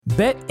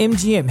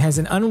BetMGM has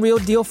an unreal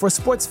deal for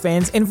sports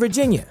fans in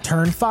Virginia.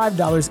 Turn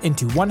 $5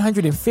 into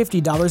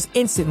 $150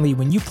 instantly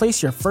when you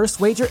place your first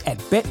wager at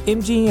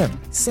BetMGM.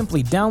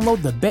 Simply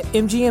download the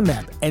BetMGM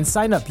app and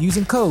sign up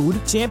using code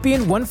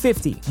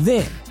Champion150.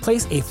 Then,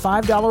 place a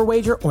 $5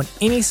 wager on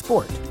any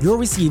sport. You'll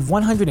receive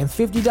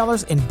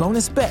 $150 in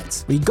bonus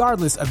bets,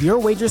 regardless of your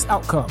wager's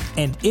outcome.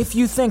 And if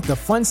you think the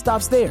fun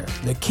stops there,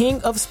 the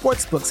King of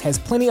Sportsbooks has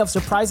plenty of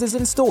surprises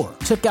in store.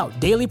 Check out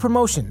daily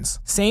promotions,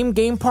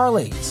 same-game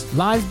parlays,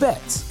 live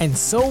bets, and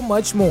so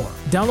much more.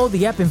 Download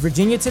the app in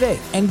Virginia today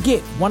and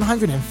get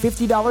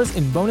 $150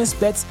 in bonus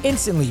bets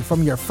instantly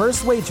from your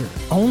first wager.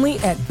 Only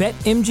at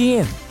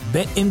BetMGM.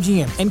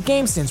 BetMGM and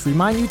GameSense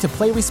remind you to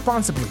play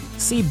responsibly.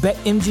 See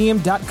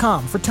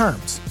BetMGM.com for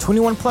terms.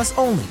 21 plus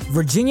only.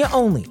 Virginia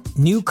only.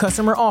 New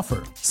customer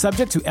offer.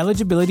 Subject to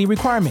eligibility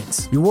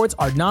requirements. Rewards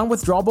are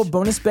non-withdrawable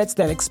bonus bets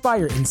that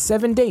expire in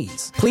 7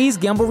 days. Please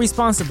gamble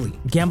responsibly.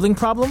 Gambling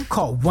problem?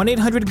 Call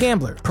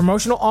 1-800-GAMBLER.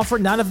 Promotional offer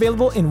not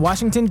available in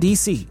Washington,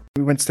 D.C.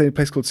 We went to stay in a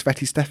place called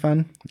Sweaty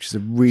Stefan, which is a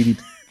really...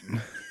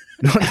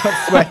 not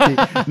sweaty.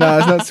 No,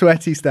 it's not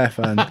Sweaty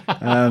Stefan.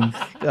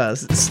 God,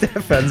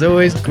 Stefan's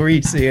always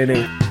greasy, isn't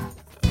he?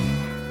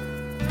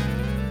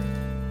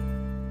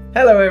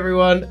 Hello,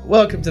 everyone.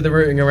 Welcome to the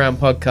Rooting Around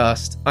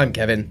podcast. I'm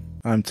Kevin.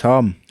 I'm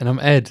Tom. And I'm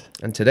Ed.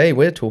 And today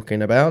we're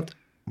talking about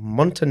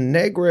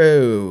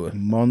Montenegro.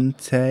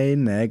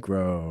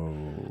 Montenegro.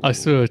 I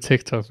saw a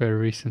TikTok very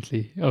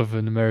recently of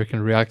an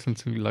American reacting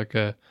to like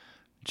a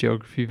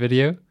geography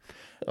video.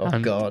 Oh,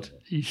 and God.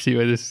 You see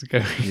where this is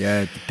going.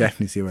 Yeah,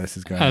 definitely see where this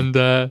is going. And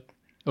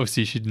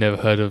obviously she'd never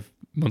heard of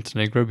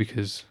Montenegro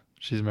because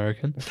she's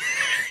American.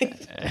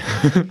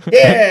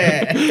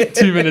 Yeah!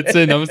 2 minutes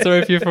in. I'm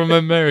sorry if you're from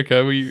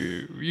America.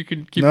 You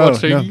can keep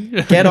watching.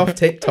 No. Get off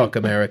TikTok,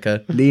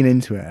 America. Lean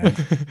into it,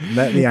 Ed.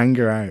 Let the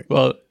anger out.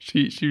 Well,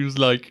 she was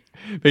like,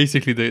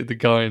 basically the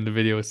guy in the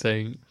video was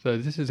saying, so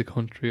this is a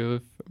country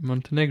of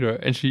Montenegro.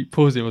 And she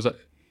paused it and was like,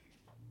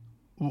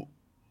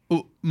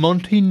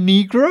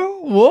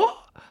 Montenegro? What?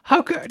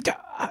 How could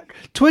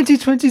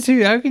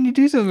 2022? How can you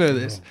do something like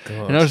this?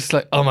 Oh, and I was just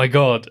like, oh my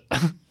god.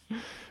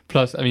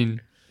 Plus, I mean,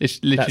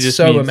 it's literally That's just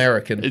so means,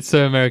 American. It's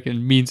so American.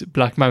 It means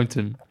Black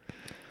Mountain.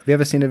 Have you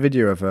ever seen a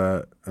video of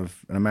an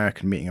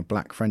American meeting a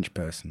black French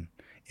person?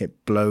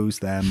 It blows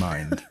their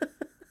mind.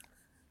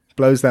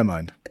 Blows their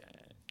mind.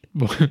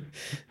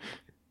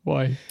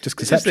 Why? Just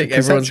I just think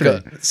everyone's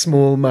got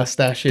small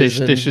mustaches.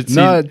 They should see.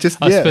 No, I yeah.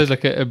 suppose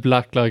like a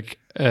black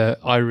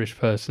Irish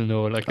person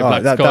or like a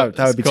black that Scot.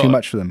 would be too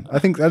much for them. I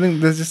think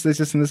there's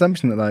just an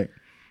assumption that like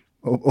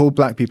all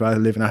black people either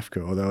live in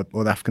Africa or they're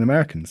African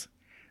Americans,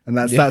 and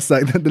that's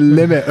like the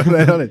limit of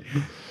their knowledge.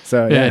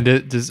 So yeah, and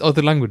there's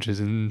other languages.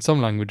 In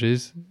some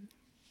languages,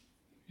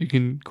 you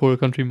can call a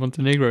country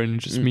Montenegro and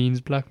it just means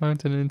Black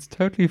Mountain, and it's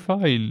totally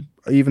fine.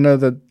 Even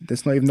though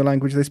it's not even the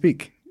language they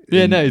speak.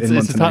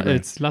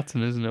 It's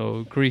Latin, isn't it?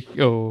 Or Greek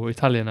or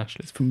Italian,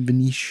 actually. It's from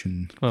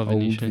Venetian. Well,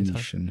 Old Venetian.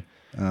 Venetian.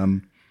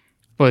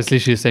 Well, it's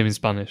literally the same in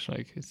Spanish.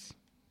 Like it's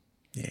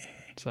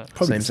Probably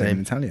the same same.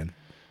 in Italian.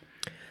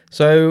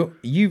 So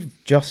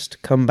you've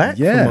just come back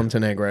from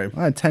Montenegro.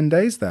 I had 10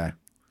 days there.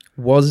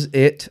 Was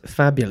it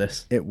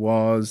fabulous? It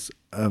was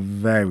a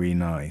very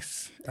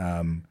nice.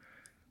 You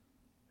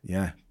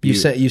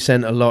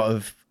sent a lot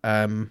of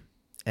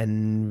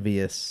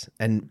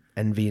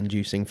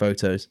envy-inducing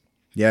photos.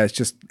 Yeah, it's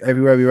just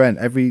everywhere we went,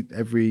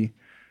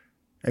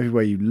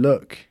 everywhere you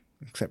look,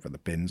 except for the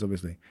bins,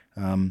 obviously.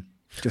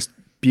 Just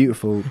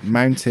beautiful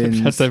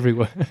mountains. That's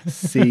everywhere.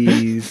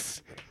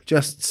 Seas,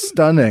 just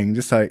stunning.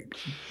 Just like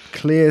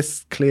clear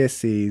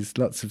seas,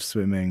 lots of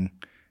swimming.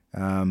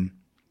 I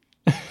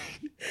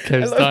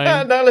love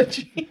that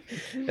analogy.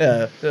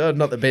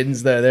 Not the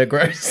bins there; they're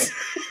gross.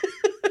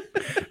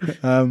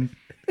 And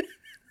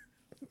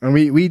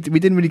we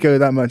didn't really go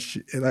that much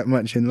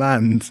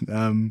inland.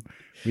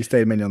 We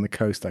stayed mainly on the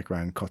coast, like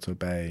around Kotor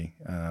Bay.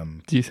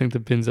 Do you think the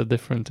bins are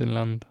different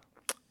inland?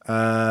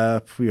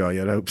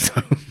 You'd hope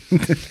so.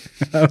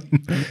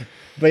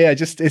 But yeah,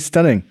 just it's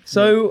stunning.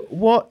 So,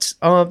 what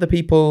are the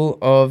people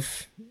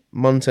of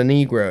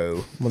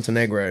Montenegro?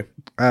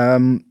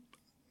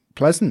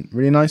 Pleasant,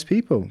 really nice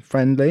people,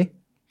 friendly,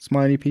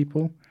 smiley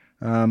people.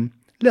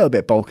 Little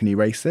bit Balkany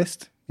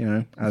racist,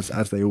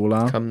 as they all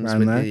are. Comes around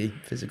with there. the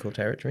physical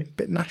territory.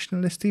 Bit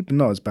nationalistic, but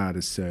not as bad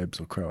as Serbs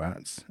or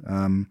Croats.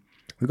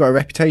 We've got a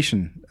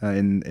reputation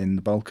in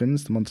the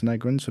Balkans, the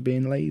Montenegrins, for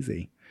being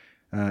lazy.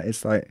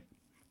 It's like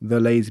the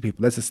lazy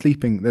people. There's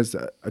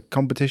a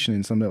competition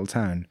in some little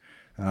town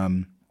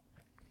to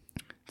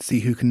see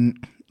who can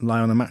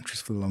lie on a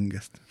mattress for the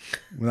longest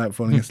without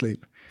falling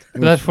asleep.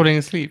 Without falling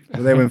asleep?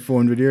 Well, they win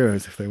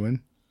 €400 if they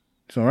win.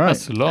 It's all right.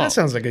 That's a lot. That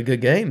sounds like a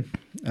good game.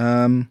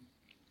 So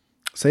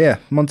yeah,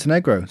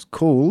 Montenegro. It's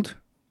called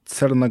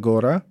Crna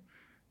Gora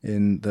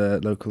in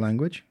the local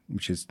language,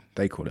 which is,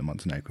 they call it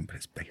Montenegrin, but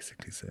it's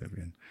basically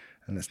Serbian.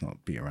 And let's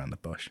not beat around the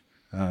bush.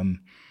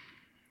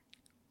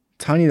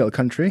 Tiny little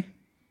country.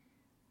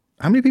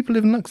 How many people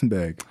live in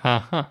Luxembourg?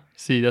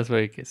 See, that's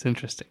where it gets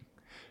interesting.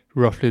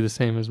 roughly the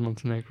same as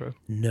Montenegro.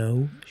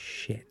 No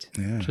shit.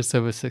 Yeah. Just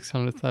over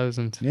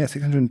 600,000. Yeah,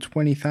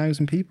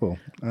 620,000 people.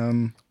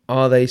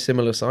 Are they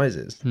similar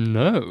sizes?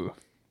 No.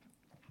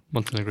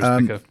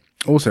 Montenegro's bigger.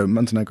 Also,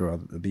 Montenegro are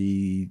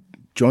the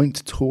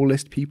joint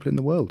tallest people in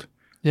the world.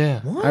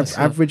 Yeah.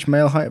 Average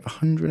male height of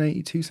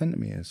 182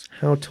 centimeters.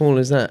 How tall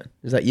is that?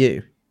 Is that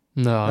you?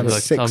 No, I'm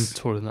That's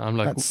taller than that. I'm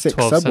like that's 6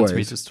 12 subways.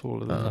 centimeters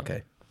taller than that.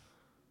 Okay.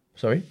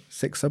 Sorry?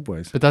 6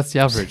 subways. But that's the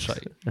average.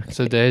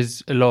 So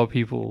there's a lot of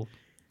people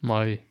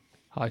my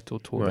height or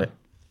taller.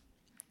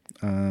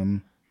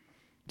 Right.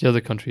 The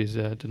other country is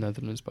the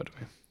Netherlands, by the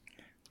way.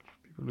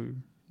 People who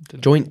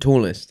didn't- Joint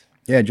tallest.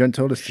 Yeah, joint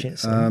tallest. Shit,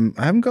 son.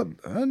 I haven't got.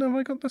 I don't know. Have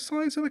I got the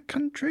size of the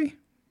country?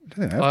 I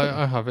don't know.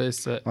 I have it.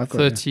 It's I've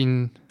got it.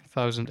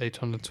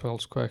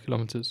 13,812 square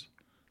kilometers.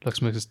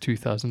 Luxembourg is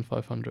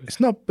 2,500. It's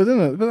not, but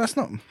that's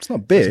not. It's not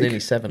It's big. nearly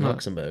 7 No.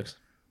 Luxembourgs.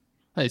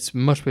 It's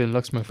much bigger than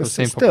Luxembourg for But the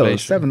same still,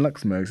 population. 7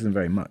 Luxembourgs isn't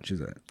very much,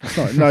 is it? It's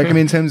not. Like, I mean,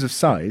 in terms of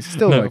size,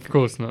 still No, like. of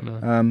course not.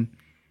 No.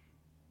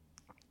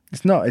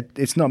 It's not.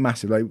 It's not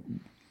massive. Like you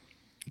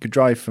could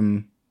drive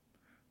from.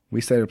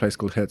 We stayed at a place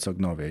called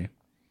Herzog Novi,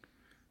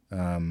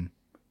 and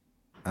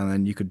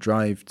then you could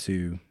drive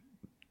to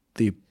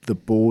the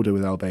border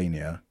with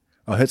Albania.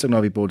 Oh, Herzog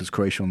Novi borders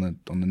Croatia on the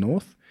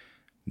North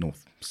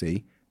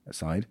Sea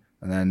side,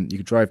 and then you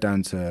could drive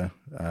down to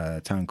a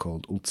town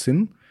called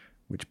Ulcin,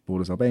 which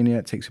borders Albania.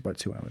 It takes you about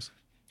 2 hours.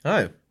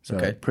 Oh, So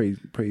okay. pretty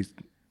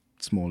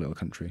small little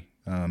country.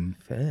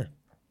 Fair.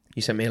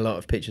 You sent me a lot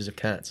of pictures of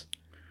cats.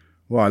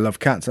 Well, I love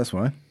cats. That's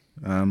why.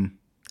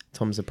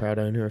 Tom's a proud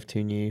owner of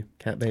 2 new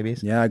cat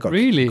babies. Yeah, I got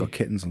Really? got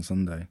kittens on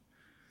Sunday.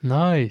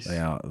 Nice. They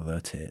are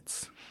the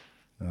tits.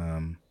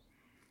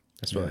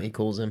 That's what he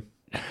calls them.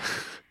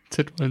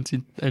 Tit 1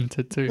 and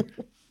Tit 2.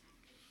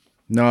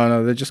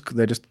 No, they're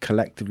just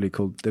collectively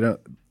called. They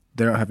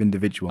don't have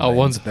individual. Oh, names.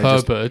 one's They're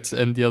just- Herbert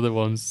and the other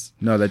one's...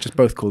 no, they're just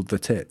both called the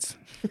tits.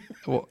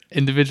 What,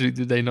 individually,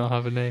 do they not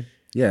have a name?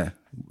 Yeah,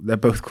 they're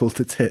both called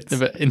the tits. No,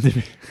 but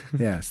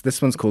Yes,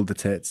 this one's called the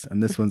tits,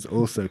 and this one's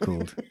also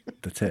called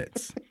the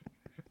tits.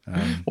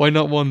 why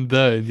not one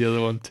the and the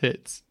other one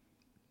Tits?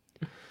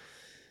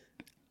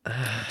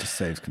 It just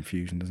saves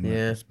confusion, doesn't it?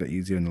 Yeah. It's a bit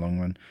easier in the long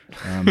run.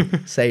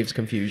 Saves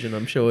confusion,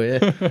 I'm sure,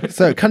 yeah.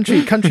 So,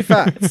 country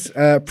facts.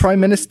 Prime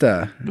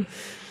Minister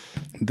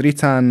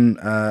Dritan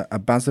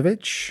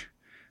Abazovic,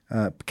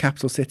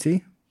 capital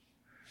city.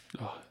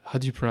 How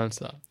do you pronounce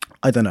that?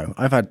 I don't know.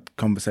 I've had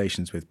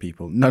conversations with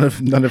people. None of.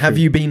 Have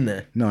you been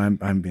there? No, I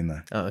haven't been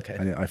there. Oh,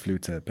 okay. I flew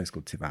to a place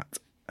called Tivat,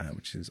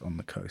 which is on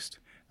the coast.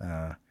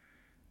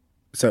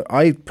 So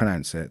I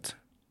pronounce it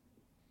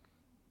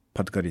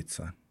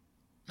Podgorica,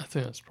 I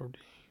think that's probably...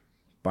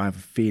 but I have a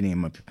feeling it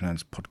might be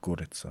pronounced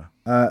Podgorica.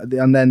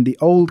 And then the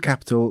old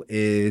capital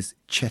is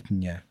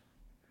Chetnya,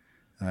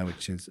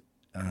 which is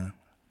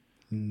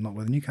not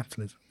where the new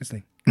capital is,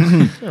 obviously.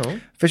 Oh,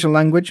 Official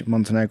language,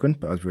 Montenegrin,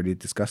 but as we already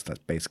discussed, that's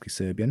basically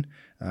Serbian.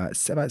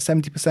 It's about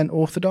 70%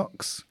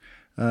 Orthodox,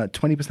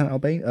 20%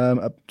 Albanian,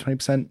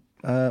 20%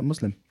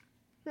 Muslim.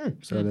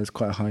 So there's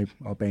quite a high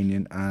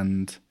Albanian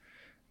and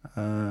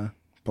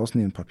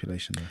Bosnian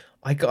population there.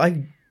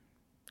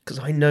 Because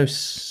I know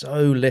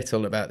so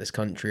little about this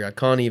country, I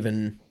can't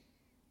even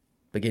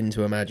begin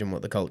to imagine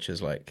what the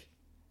culture's like.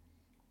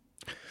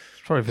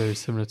 It's probably very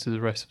similar to the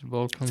rest of the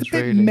Balkans, It's a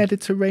bit really.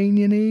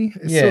 Mediterranean-y.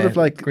 It's Yeah, sort of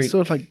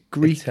like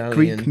Greek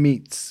Italian.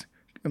 meets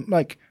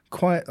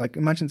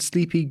imagine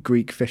sleepy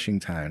Greek fishing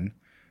town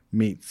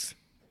meets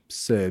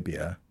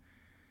Serbia.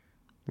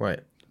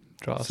 Right.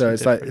 So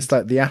it's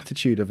like the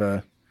attitude of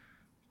a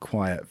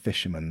quiet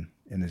fisherman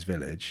in his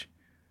village,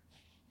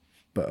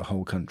 but a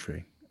whole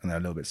country, and they're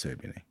a little bit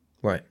Serbian-y.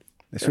 Right.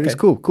 It's really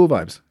cool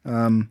vibes.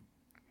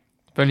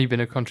 It's only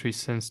been a country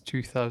since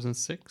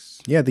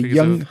 2006. Yeah,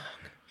 because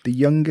the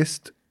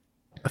youngest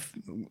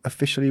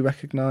officially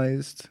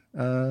recognised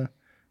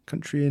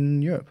country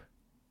in Europe.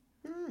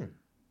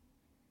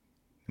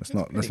 Let's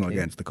not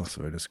get into the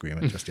Kosovo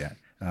disagreement just yet.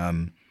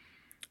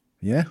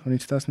 Yeah, only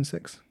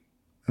 2006.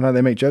 In fact,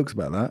 they make jokes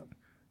about that.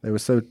 They were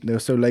so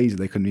lazy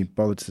they couldn't be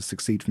bothered to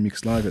succeed from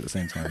Yugoslavia at the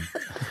same time.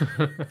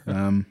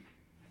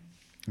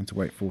 Had to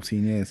wait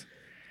 14 years.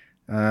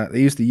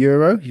 They used the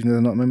euro, even though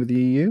they're not a member of the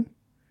EU.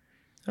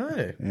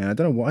 Oh. Yeah, I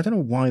don't know why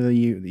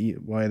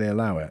why they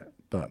allow it,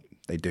 but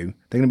they do.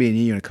 They're going to be in the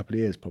EU in a couple of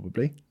years,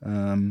 probably.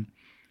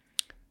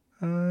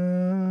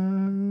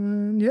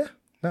 Yeah,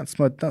 that's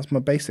my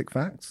basic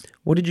facts.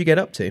 What did you get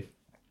up to? A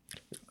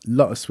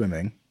lot of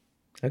swimming,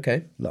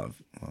 Okay. lot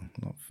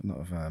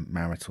of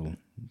marital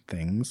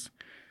things,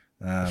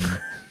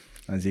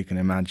 as you can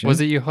imagine.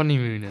 Was it your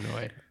honeymoon in a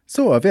way?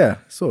 Sort of, yeah,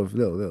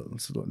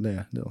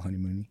 little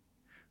honeymoon.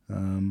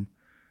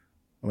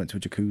 I went to a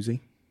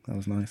jacuzzi. That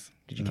was nice.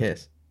 Did you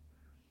kiss?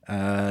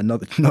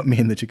 Not me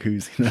in the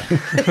jacuzzi.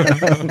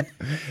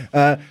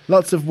 No.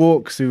 Lots of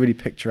walks through really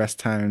picturesque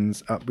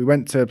towns. We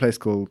went to a place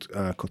called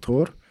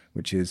Kotor,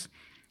 which is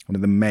one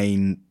of the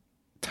main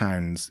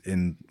towns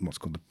in what's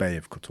called the Bay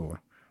of Kotor.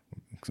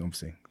 It's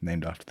obviously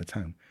named after the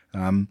town.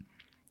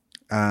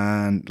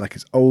 And like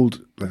it's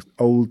old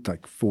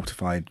like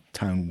fortified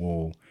town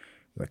wall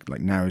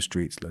like narrow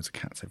streets, loads of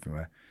cats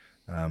everywhere.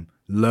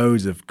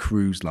 Loads of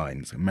cruise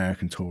lines,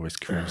 American tourist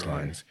cruise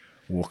lines,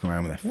 walking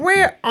around with their.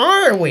 Where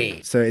are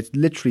we? So it's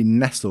literally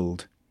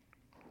nestled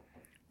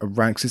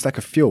around, because it's like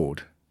a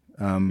fjord.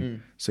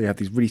 So you have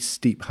these really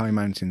steep, high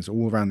mountains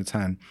all around the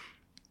town.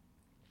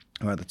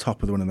 At the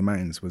top of one of the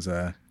mountains was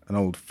an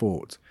old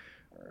fort,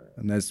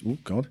 and there's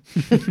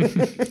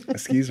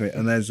excuse me,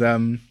 and there's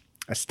a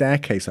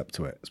staircase up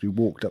to it. So we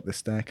walked up this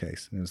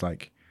staircase, and it was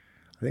like,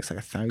 I think it's like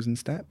 1,000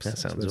 steps. That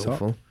sounds to the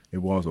awful. top. It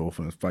was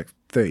awful. It was like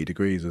 30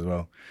 degrees as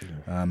well.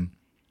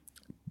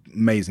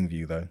 Amazing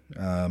view though.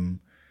 And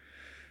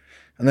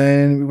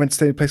then we went to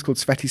stay at a place called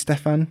Sveti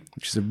Stefan,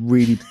 which is a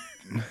really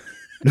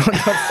not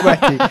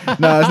sweaty.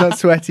 No, it's not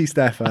sweaty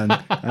Stefan.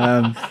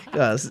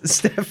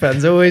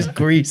 Stefan's always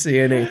greasy,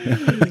 isn't he?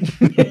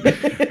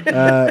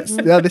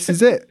 Yeah, this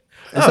is it.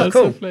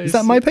 Cool. Is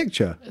that my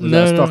picture? Or is No,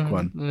 that a no, stock no,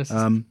 one?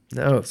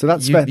 No. So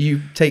that's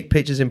you take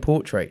pictures in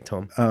portrait,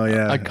 Tom. Oh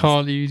yeah. I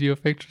can't use your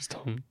pictures,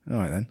 Tom. All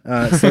right then.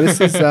 So this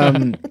is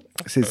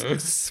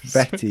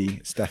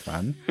Sveti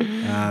Stefan,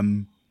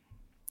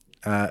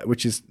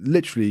 which is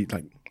literally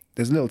like,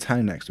 there's a little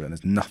town next to it and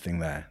there's nothing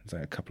there. There's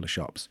like a couple of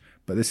shops,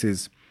 but this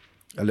is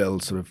a little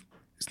sort of,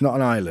 it's not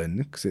an island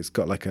because it's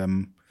got like as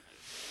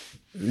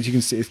you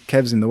can see,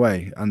 Kev's in the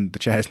way and the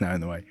chair's now in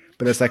the way,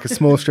 but there's like a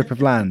small strip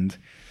of land,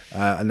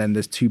 and then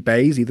there's 2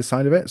 bays either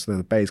side of it, so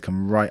the bays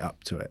come right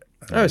up to it.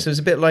 So it's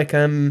a bit like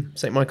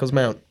St. Michael's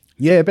Mount.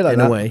 Yeah, a bit like in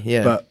that. a way,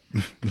 yeah. But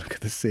look at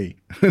the sea.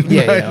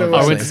 Yeah,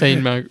 I went to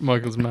St.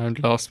 Michael's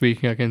Mount last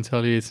week, and I can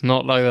tell you it's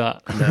not like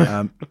that.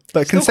 No.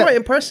 But Still quite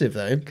impressive,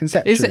 though.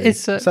 Conceptually,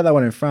 it's like that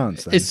one in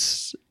France. Then.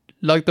 It's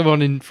like the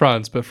one in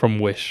France, but from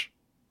Wish.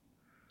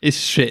 It's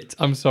shit.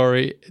 I'm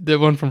sorry. The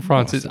one from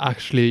France is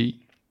actually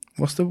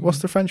What's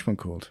the French one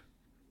called?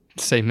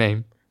 same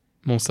name,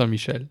 Mont Saint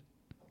Michel.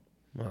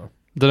 Wow.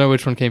 Don't know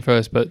which one came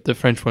first, but the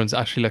French one's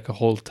actually like a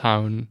whole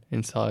town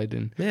inside,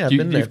 and Yeah, I've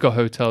been there. you've got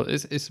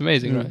hotels. It's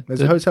amazing, right?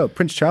 There's a hotel.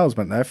 Prince Charles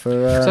went there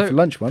for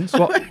lunch once.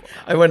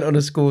 I went on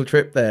a school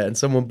trip there and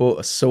someone bought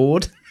a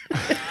sword.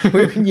 We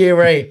were in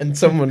year 8 and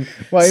someone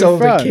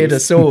sold a kid a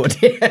sword.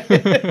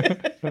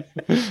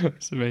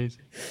 It's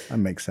amazing. That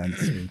makes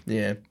sense.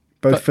 Yeah.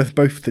 Both for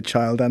the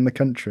child and the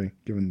country,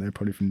 given they're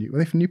probably from were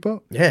they from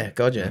Newport? Yeah,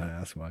 God, yeah.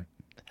 That's why.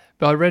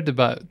 But I read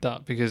about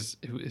that because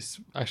it was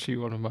actually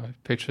one of my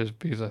pictures,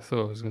 because I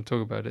thought I was going to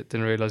talk about it.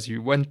 Didn't realize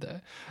you went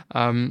there.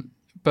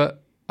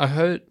 But I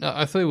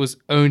thought it was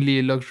only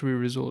a luxury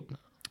resort now.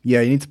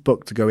 Yeah, you need to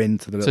book to go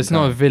into the. So it's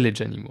not a village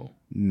anymore.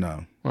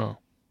 No. Oh,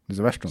 There's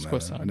a restaurant there.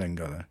 Square Though. I didn't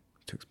go there.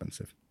 Too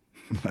expensive.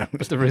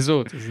 but the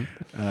resort isn't.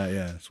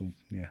 Yeah. It's all,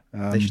 yeah.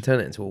 They should turn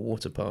it into a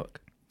water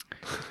park.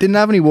 Didn't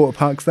have any water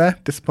parks there.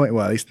 Disappointing.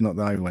 Well, at least not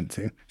that I went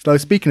to. So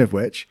speaking of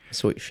which,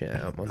 Sort your shit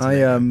out,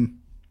 Montenegro.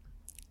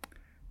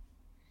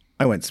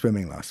 I went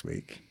swimming last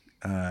week.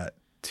 This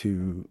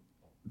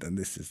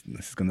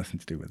has got nothing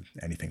to do with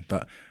anything,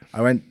 but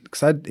I went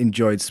because I'd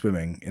enjoyed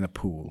swimming in a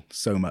pool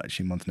so much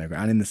in Montenegro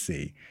and in the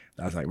sea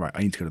that I was like, right,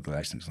 I need to go to the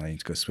lessons and I need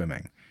to go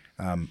swimming.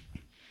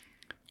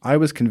 I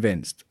was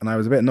convinced, and I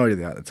was a bit annoyed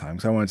at the time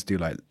because I wanted to do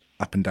like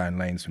up and down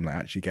lanes from like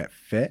actually get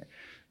fit,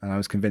 and I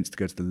was convinced to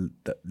go to the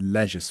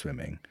leisure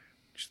swimming,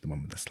 which is the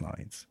one with the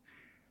slides.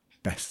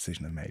 Best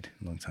decision I've made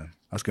in a long time.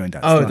 I was going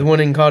down. Oh, the one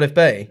in Cardiff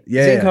Bay?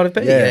 Yeah. Is it in Cardiff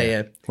Bay?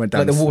 Yeah. Went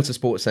down like the water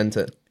sports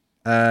centre.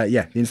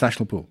 Yeah, the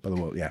international pool by the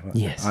wall. Yeah.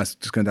 Yes. I was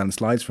just going down the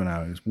slides for an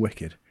hour. It was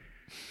wicked.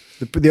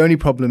 The only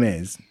problem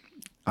is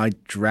I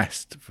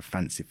dressed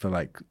for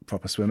like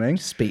proper swimming.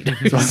 Speed.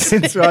 So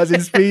I was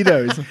in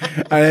Speedos.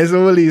 And there's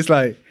all these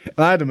like,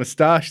 I had a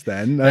moustache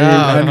then.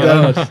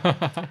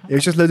 It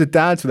was just loads of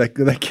dads with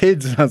their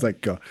kids. And I was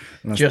like, God.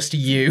 And Just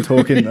you.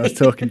 I was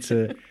talking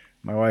to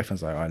my wife. I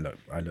was like, I look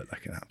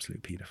like an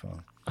absolute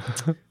paedophile.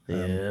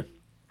 Yeah.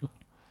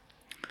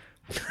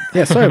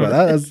 Yeah, sorry about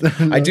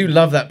that. I do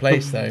love that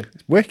place though.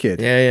 It's wicked.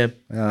 Yeah.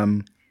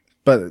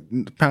 But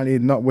apparently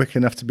not wicked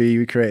enough to be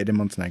recreated in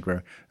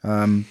Montenegro.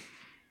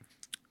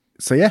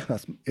 So yeah,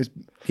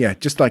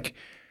 just like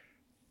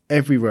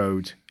every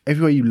road,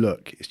 everywhere you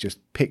look, it's just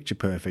picture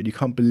perfect. You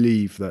can't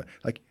believe that.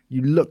 Like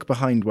you look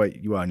behind where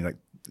you are, and you're like,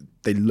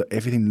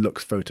 everything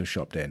looks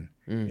photoshopped in.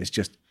 It's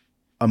just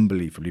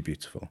unbelievably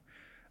beautiful.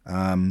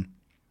 And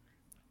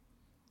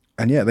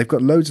yeah, they've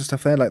got loads of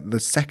stuff there. Like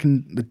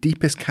the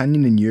deepest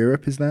canyon in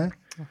Europe is there.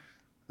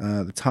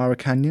 The Tara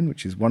Canyon,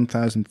 which is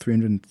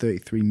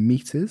 1,333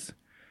 meters.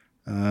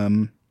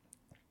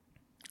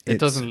 It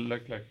doesn't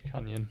look like a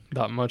canyon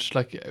that much.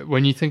 Like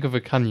when you think of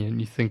a canyon,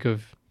 you think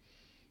of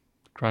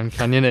Grand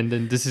Canyon, and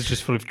then this is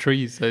just full of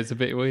trees, so it's a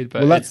bit weird.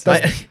 But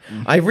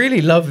I really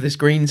love this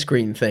green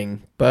screen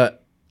thing,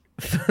 but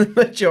for the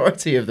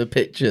majority of the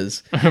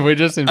pictures, we're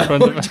just in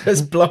front of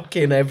just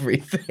blocking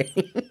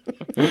everything.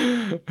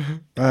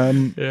 Yeah. I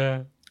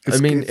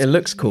mean, it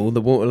looks cool.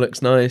 The water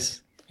looks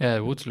nice. Yeah,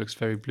 the water looks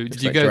very blue. Did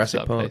Looks you like go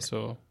Jurassic to that Park. place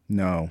or?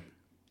 No.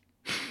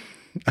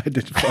 I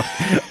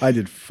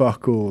did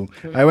fuck all.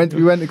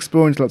 We went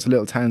exploring to lots of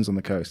little towns on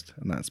the coast,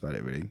 and that's about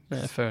it really.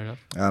 Yeah, fair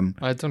enough.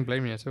 I don't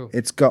blame you at all.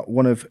 It's got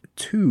one of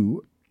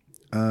two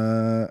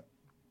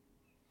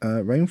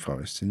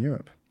rainforests in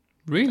Europe.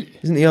 Really?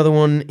 Isn't the other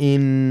one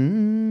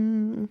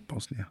in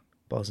Bosnia.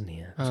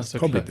 So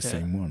Probably close, the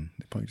same one.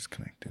 They probably just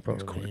connected.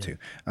 Probably call it two.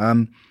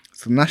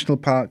 So the National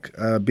Park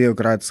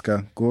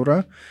Biogradska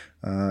Gora.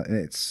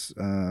 It's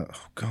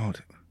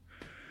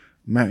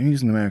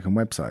using American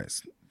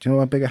websites. Do you know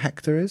what a big a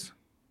hectare is?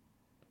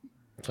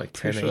 It's like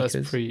 10 acres.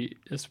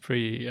 That's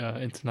pretty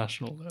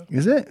international though.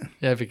 Is it?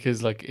 Yeah,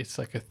 because like it's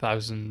like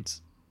 1,000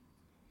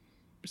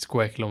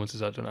 square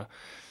kilometers. I don't know.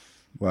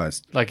 Well,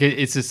 it's Like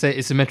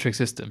it's a metric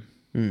system.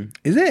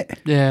 Is it?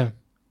 Yeah.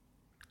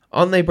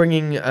 Aren't they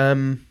bringing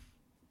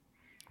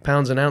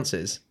pounds and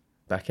ounces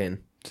back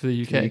in To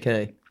the UK. to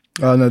the UK?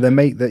 Oh no,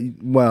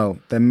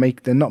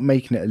 they're not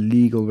making it a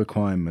legal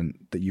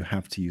requirement that you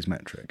have to use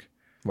metric.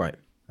 Right.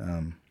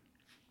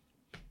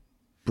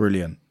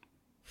 Brilliant.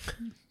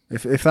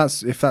 If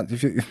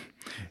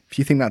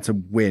you think that's a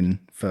win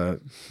for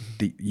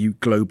you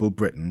global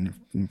Britain,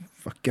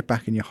 get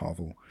back in your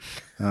hovel.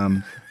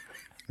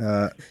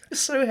 It's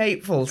so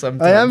hateful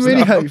sometimes. I am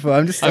really hateful.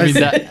 I'm just. I mean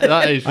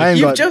that is.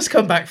 You've just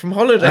come back from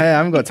holiday. I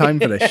haven't got time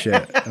for this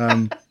shit.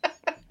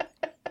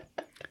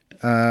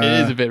 Uh,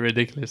 It is a bit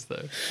ridiculous,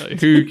 though. Like,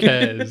 who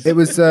cares? It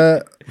was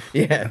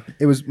Yeah.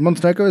 it was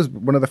Montenegro was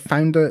one of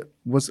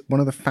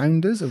the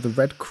founders of the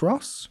Red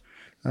Cross,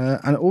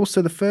 and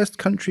also the first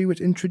country which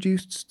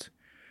introduced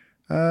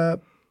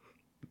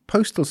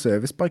postal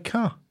service by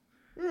car.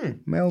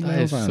 Mail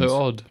That is vans. so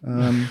odd.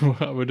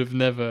 I would have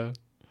never.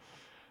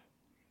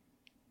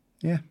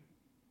 Yeah.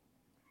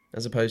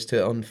 As opposed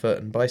to on foot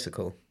and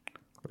bicycle,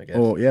 I guess.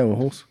 Or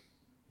horse.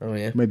 Oh,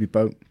 yeah. Maybe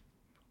boat.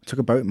 I took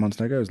a boat in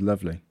Montenegro. It was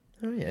lovely.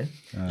 Oh, yeah.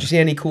 Did you see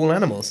any cool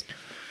animals?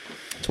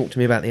 Talk to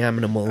me about the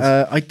animals.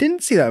 I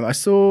didn't see that. I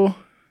saw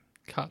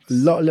Cats. a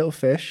lot of little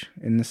fish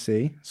in the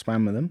sea.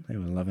 Swam with them. They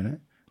were loving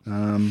it.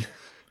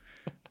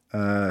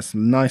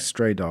 Some nice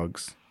stray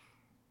dogs.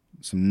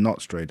 Some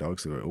not stray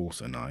dogs that were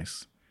also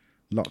nice.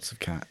 Lots of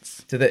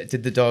cats. Did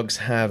the dogs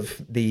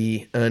have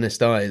the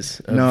earnest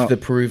eyes of No, the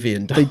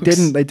Peruvian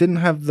dogs? They didn't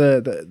have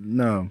the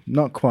no,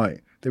 not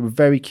quite. They were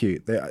very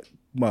cute. They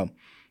were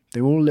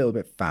all a little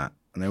bit fat,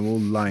 and they were all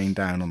lying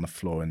down on the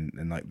floor in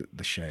like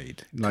the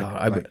shade.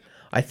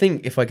 I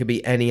think if I could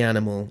be any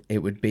animal, it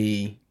would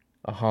be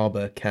a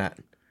harbour cat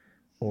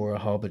or a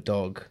harbour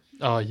dog.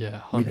 Oh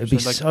yeah, 100%. It'd be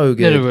so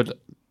good. No, but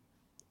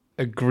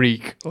a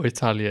Greek or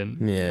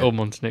Italian or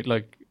Montenegro,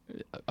 like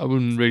I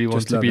wouldn't really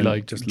want to be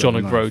like John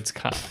O'Groats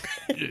cat.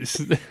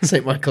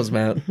 St. Michael's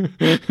Mount.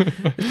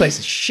 This place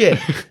is shit.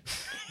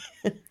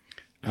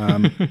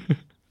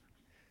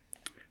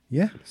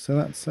 Yeah, so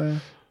that's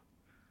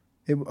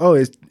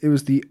it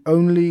was the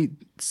only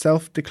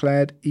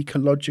self-declared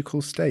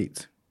ecological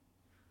state.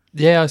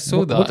 Yeah, I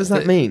saw that. What does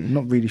that mean? I'm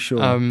not really sure.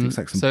 It's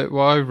like some So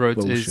what I wrote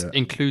is bullshit.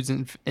 includes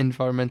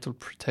environmental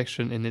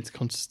protection in its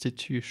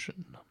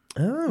constitution.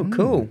 Oh,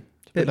 cool.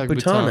 Bit like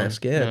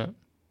Bhutan-esque, yeah.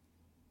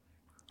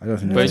 I don't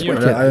think, But I you-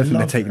 don't think they're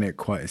love taking it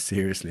quite as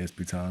seriously as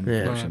Bhutan, Yeah.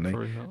 unfortunately.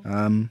 Probably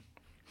not.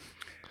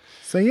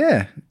 So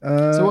yeah.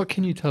 So what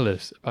can you tell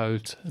us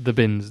about the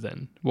bins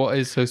then? What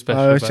is so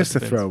special? It's about just the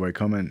a bins? throwaway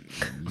comment.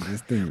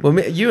 Well,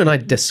 you and I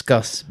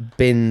discuss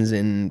bins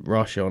in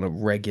Russia on a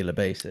regular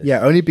basis. Yeah,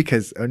 only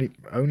because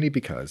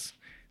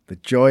the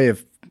joy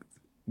of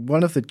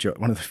one of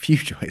the few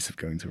joys of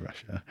going to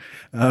Russia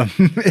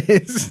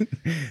is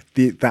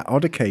that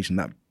odd occasion,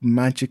 that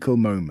magical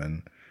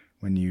moment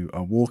when you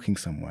are walking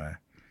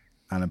somewhere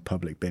and a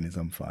public bin is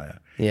on fire.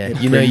 Yeah,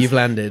 you've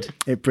landed.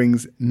 It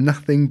brings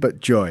nothing but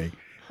joy.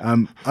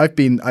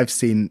 I've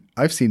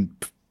seen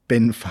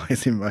bin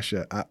fires in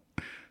Russia at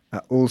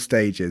all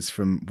stages,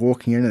 from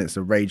walking in and it's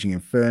a raging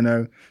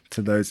inferno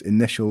to those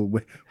initial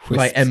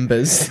Like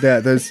embers.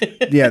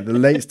 The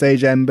late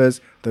stage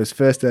embers, those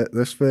first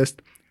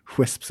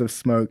wisps of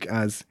smoke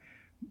as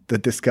the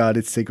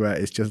discarded cigarette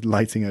is just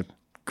lighting a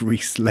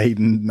grease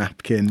laden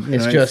napkin.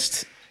 It's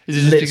just Is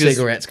it lit because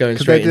cigarettes going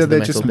straight into the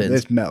metal bins.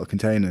 There's metal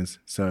containers,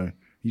 so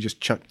you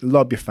just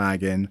lob your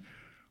fag in,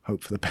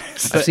 hope for the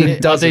best. I've seen are they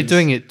dozens.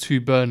 doing it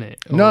to burn it?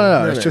 Or-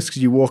 No. No, It's no. just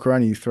because you walk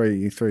around and you throw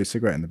your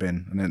cigarette in the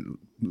bin and then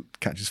it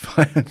catches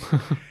fire.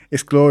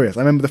 It's glorious.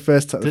 I remember the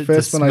first The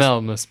one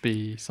smell must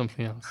be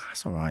something else.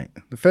 That's all right.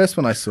 The first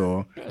one I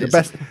saw, the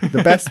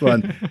best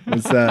one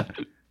was the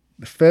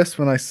first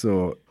one I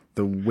saw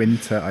the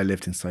winter I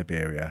lived in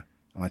Siberia,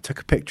 and I took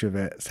a picture of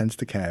it, sent it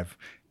to Kev.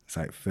 It's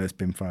like first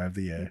bin fire of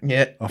the year.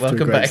 Yeah, Off to a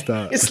welcome great back.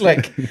 start. It's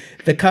like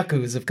the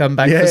cuckoos have come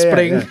back Yeah, for yeah,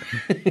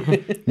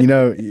 spring.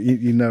 yeah.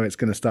 you know it's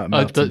going to start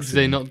melting. Do they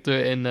soon. not do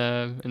it in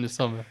the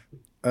summer?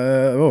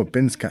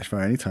 Bins catch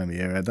fire any time of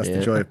year. That's Yeah.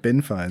 the joy of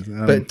bin fires.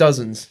 But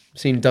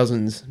seen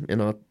dozens in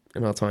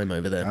our time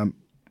over there.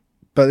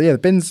 But yeah, the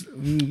bins,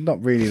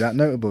 not really that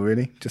notable,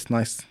 really. Just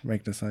nice,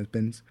 regular sized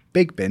bins.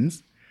 Big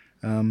bins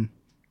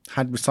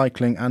had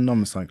recycling and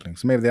non-recycling.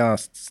 So maybe they are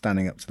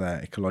standing up to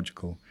their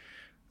ecological.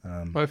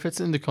 Well, if it's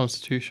in the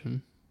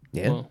constitution,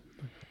 Yeah. well,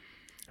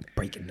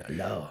 Breaking the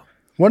law.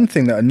 One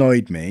thing that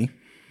annoyed me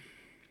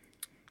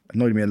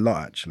a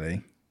lot,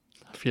 actually.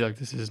 I feel like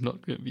this is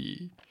not going to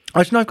be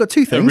Actually, no, I've got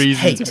two a things.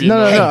 reason to be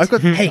No, annoyed. I've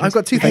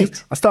got two Hate.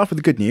 things. I'll start off with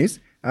the good news.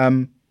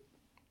 I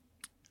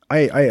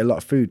ate a lot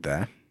of food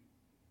there,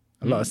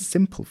 a lot of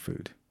simple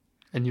food,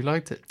 And you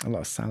liked it? a lot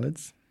of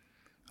salads,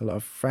 a lot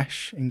of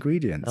fresh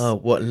ingredients. Oh,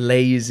 what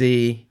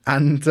lazy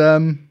And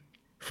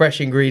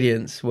fresh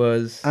ingredients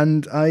was.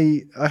 and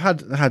I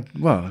had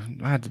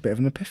a bit of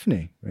an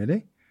epiphany.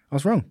 Really, I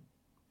was wrong.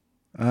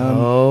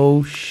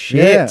 Oh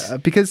shit! Yeah,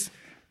 because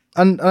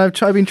and I've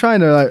been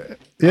trying to like.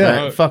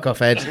 Yeah, Right, fuck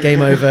off, Ed.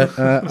 Game over.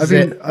 I've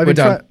We're been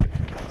done.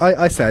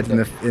 I said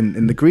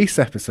in the Greece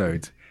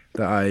episode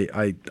that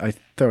I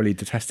thoroughly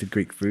detested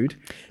Greek food.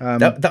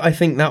 That I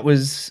think that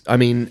was. I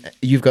mean,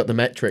 you've got the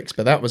metrics,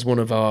 but that was one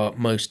of our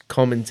most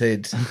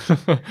commented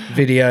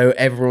video.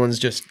 Everyone's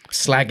just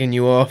slagging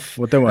you off.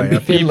 Well, don't worry.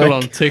 and being People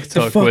like, on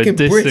TikTok "The were fucking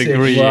British."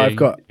 disagreeing.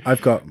 Well,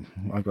 I've got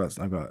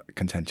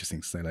contentious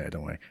things to say later.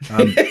 Don't worry.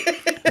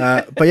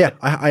 But yeah,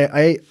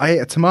 I ate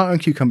a tomato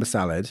and cucumber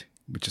salad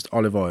with just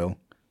olive oil,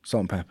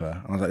 salt and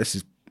pepper. And I was like, this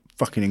is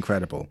fucking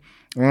incredible.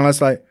 And I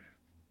was like,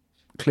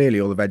 clearly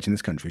all the veg in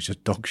this country is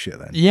just dog shit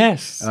then.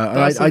 Yes. And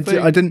I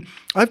didn't.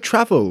 I've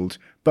travelled,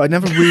 but I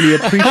never really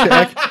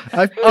appreciate.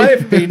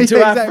 I've been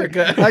to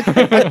Africa.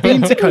 I've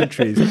been to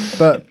countries,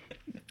 but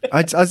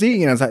I was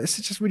eating and I was like, this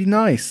is just really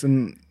nice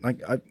and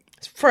like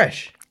It's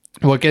fresh.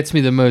 What gets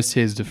me the most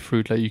here is the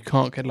fruit. Like, you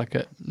can't get like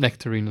a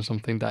nectarine or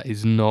something that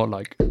is not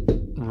like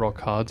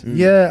rock hard.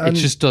 yeah. It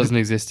just doesn't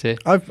exist here.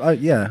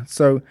 Yeah.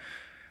 So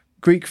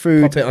Greek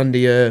food. Pop it under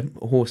your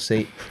horse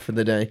seat for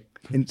the day.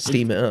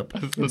 Steam it up. I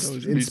thought that was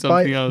in gonna be spite-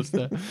 something else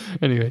there.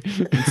 Anyway,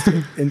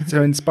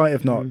 In spite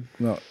of not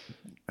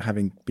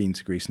having been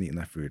to Greece and eaten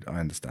their food, I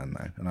understand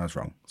now, and I was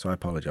wrong. So I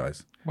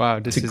apologise. wow,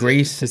 this To is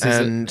Greece this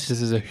and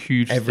this is a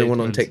huge Everyone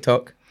on statement.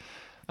 TikTok,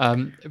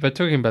 But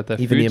talking about their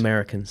even the food,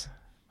 Americans.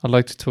 I'd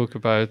like to talk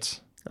about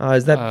Oh,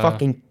 is that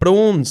fucking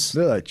prawns?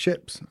 They're like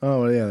chips.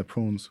 Oh well, yeah, the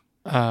prawns.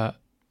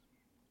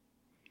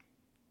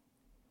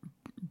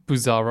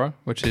 Buzara,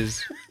 which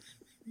is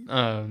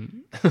I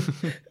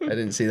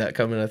didn't see that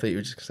coming. I thought you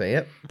were just going to say,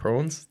 yep,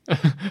 prawns.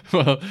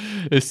 well,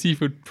 it's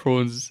seafood,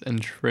 prawns,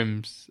 and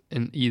shrimps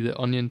in either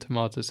onion,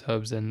 tomatoes,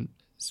 herbs, and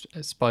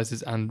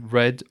spices, and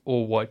red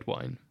or white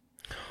wine.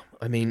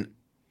 I mean,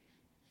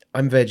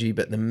 I'm veggie,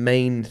 but the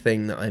main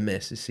thing that I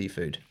miss is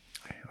seafood.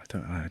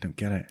 I don't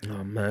get it.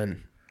 Oh,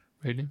 man.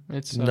 Really,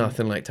 it's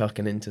Nothing like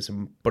tucking into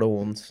some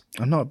prawns.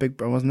 I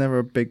was never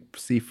a big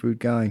seafood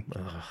guy.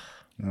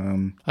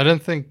 I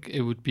don't think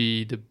it would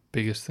be the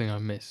biggest thing I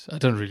miss. I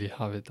don't really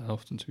have it that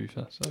often, to be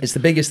fair. So. It's the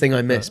biggest thing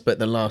I miss, but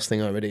the last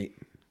thing I would eat,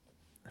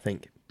 I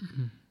think.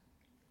 The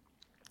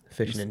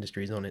fishing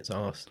industry's on its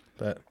arse,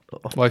 but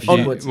What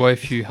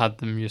if you had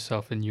them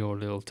yourself in your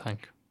little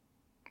tank?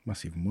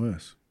 That's even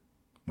worse.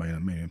 Well, you know,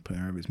 maybe put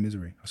her out of its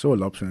misery. I saw a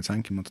lobster in a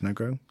tank in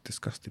Montenegro.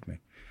 Disgusted me.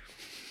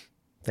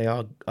 they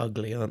are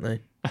ugly, aren't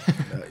they?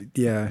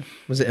 Yeah.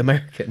 Was it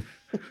American?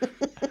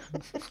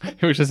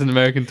 It was just an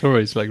American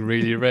tourist, like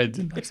really red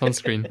in that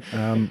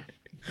sunscreen.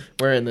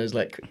 Wearing those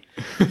like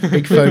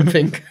big foam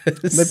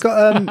fingers. They've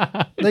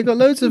got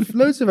loads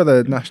of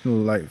other national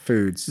like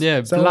foods.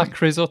 Yeah, So- black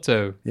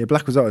risotto, Yeah,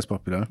 black risotto is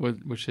popular.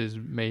 which is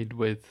made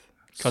with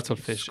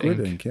cuttlefish Squid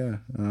ink. ink, yeah.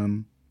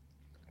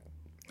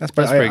 That's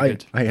very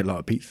good. I ate a lot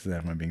of pizzas there,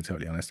 if I'm being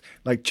totally honest.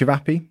 Like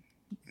chivapi, you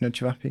know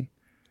chivapi?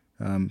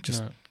 No.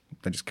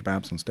 They're just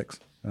kebabs on sticks.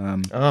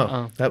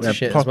 That was They're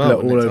shit as popular well.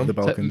 all wasn't it, over the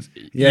Tom? Balkans.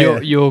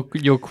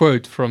 Your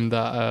quote from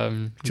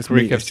that Just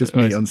Greek meat- it's just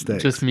episode- meat on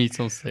sticks. Just meat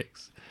on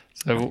sticks.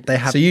 So They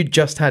have. So you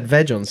just had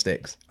veg on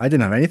sticks? I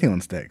didn't have anything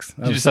on sticks.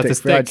 I You was just had the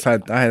stick-free.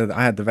 stick?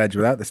 I had the veg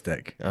without the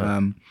stick.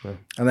 And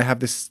they have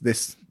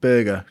this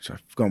burger, which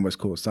I've forgotten what it's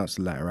called. It starts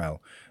with the letter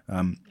L.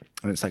 And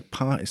it's like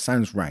it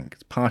sounds rank.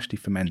 It's partially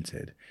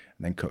fermented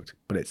and then cooked.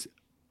 But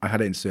I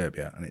had it in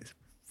Serbia and it's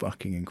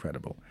fucking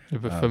incredible.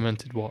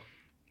 fermented what?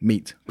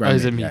 Meat. Oh,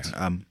 is it meat? meat?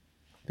 Yeah.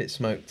 Bit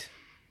smoked.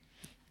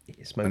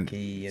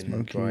 Smoky and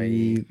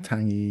Smoky, dry.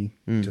 tangy,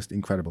 just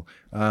incredible.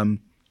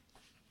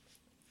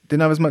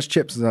 Didn't have as much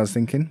chips as I was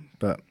thinking,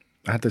 but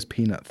I had those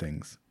peanut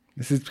things.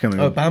 This is becoming.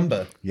 Oh,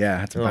 bamba. Yeah, I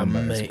had to bamba.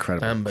 It's mate,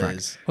 incredible. Bamba Crack.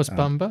 is... What's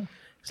bamba?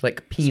 It's like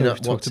So peanut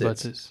we've talked about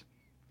Wotsits. this.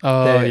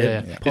 Oh,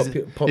 They're, yeah.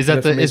 popular Is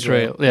that the from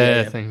Israel?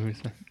 Yeah, thing. we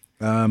say.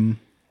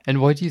 And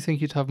why do you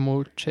think you'd have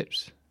more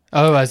chips?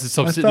 Oh, as a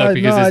substitute,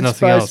 because there's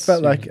nothing else.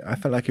 I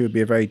felt like it would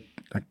be a very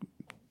like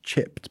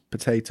chipped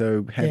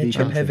potato heavy. Yeah, chip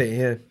kind of heavy, thing.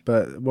 yeah.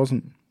 But it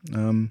wasn't.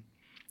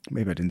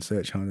 Maybe I didn't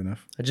search hard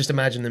enough. I just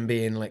imagine them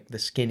being like the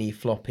skinny,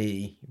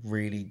 floppy,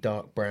 really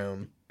dark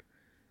brown,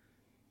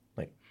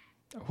 like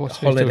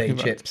What's what you're holiday talking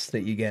about? chips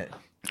that you get.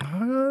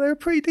 Oh, they were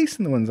pretty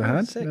decent, the ones I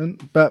had. sick.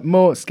 But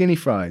more skinny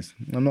fries.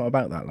 I'm not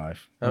about that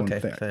life. Okay,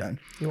 fair.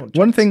 You want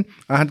One thing,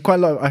 I had quite a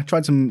lot. I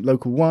tried some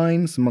local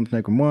wines, some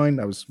Montenegrin wine.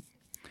 That was,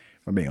 if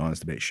I'm being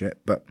honest, a bit shit,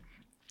 but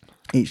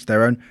each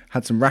their own.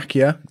 Had some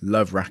rakia.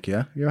 Love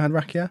rakia. You ever had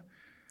rakia?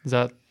 Is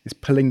that? It's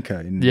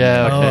palinka.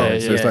 Yeah, okay.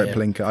 So it's yeah, like yeah.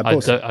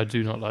 palinka. I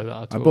do not like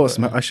that at all. I bought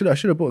some. but, I should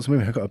have bought some.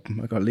 I got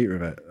a liter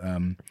of it.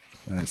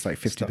 And it's like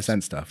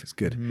 50% stuff. It's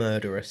good.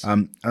 murderous.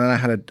 And then I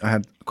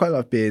had quite a lot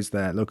of beers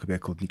there. Local beer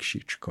called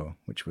Nikšićko,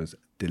 which was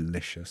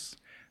delicious.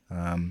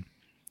 And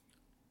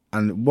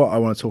what I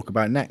want to talk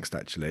about next,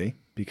 actually,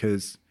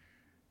 because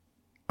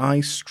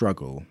I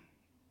struggled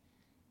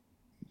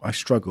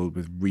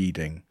with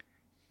reading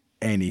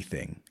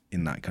anything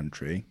in that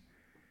country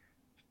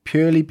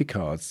purely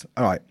because,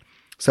 all right,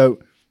 so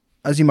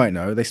as you might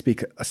know, they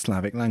speak a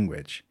Slavic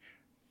language.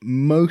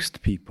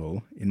 Most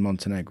people in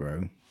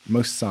Montenegro,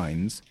 most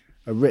signs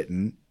are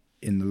written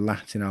in the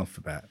Latin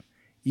alphabet,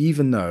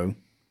 even though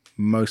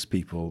most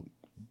people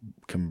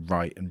can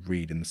write and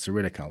read in the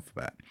Cyrillic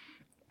alphabet.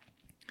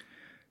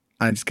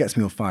 And it just gets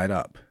me all fired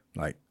up,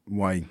 like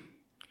why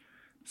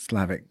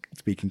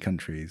Slavic-speaking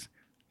countries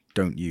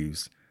don't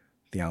use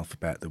the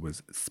alphabet that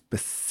was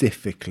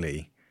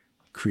specifically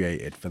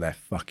created for their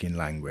fucking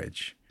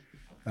language.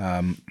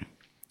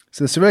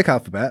 So the Cyrillic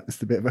alphabet, this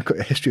is a bit of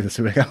a history of the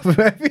Cyrillic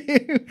alphabet for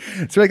you.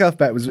 The Cyrillic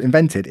alphabet was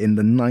invented in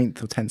the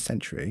 9th or 10th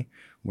century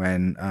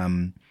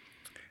when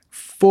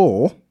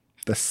for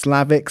the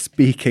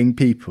Slavic-speaking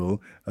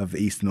people of the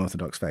Eastern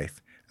Orthodox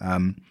faith.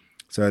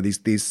 So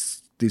these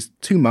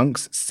two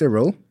monks,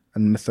 Cyril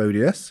and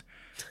Methodius,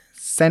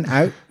 sent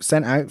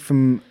out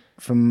from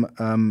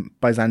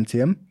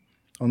Byzantium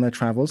on their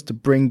travels to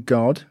bring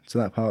God to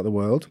that part of the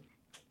world.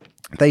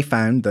 They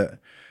found that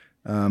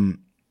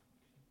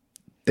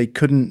they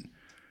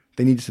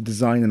needed to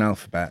design an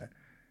alphabet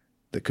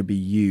that could be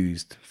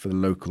used for the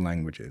local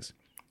languages.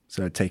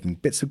 So taking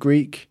bits of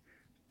Greek,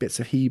 bits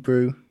of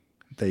Hebrew,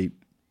 they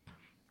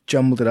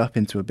jumbled it up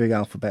into a big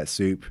alphabet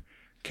soup,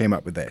 came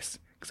up with this,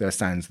 because there are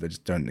sounds that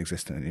just don't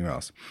exist anywhere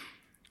else.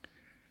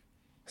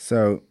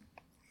 So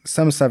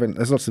some Slavic,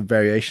 there's lots of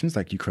variations,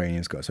 like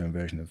Ukrainian's got its own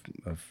version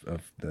of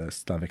the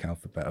Slavic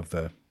alphabet, of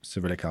the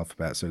Cyrillic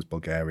alphabet, so is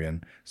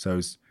Bulgarian, so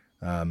is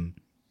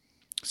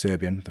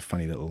Serbian, the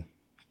funny little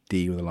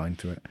D with a line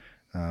to it,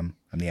 and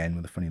the N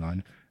with a funny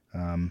line.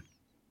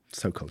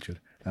 So cultured.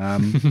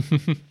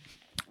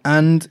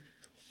 And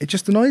it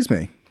just annoys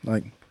me.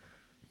 Like,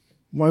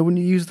 why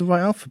wouldn't you use the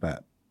right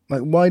alphabet?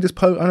 Like, why does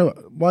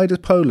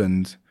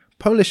Poland,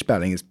 Polish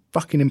spelling is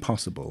fucking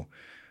impossible.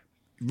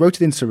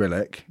 Wrote it in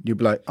Cyrillic, you'd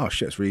be like, oh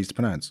shit, it's really easy to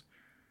pronounce.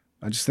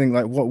 I just think,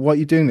 like, what are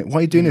you doing? Why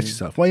are you doing this to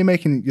yourself? Why are you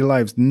making your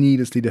lives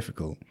needlessly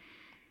difficult?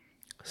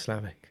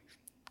 Slavic.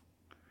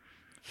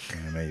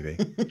 Yeah, maybe.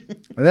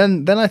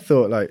 And then I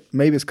thought, like,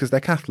 maybe it's because they're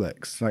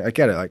Catholics. Like, I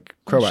get it, like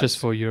Croats. It's just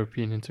for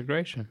European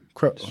integration.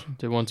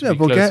 They want to yeah, be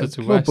closer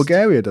to West.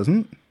 Bulgaria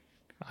doesn't.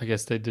 I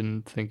guess they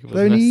didn't think it was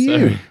They're in the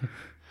necessary. EU.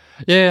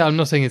 Yeah, I'm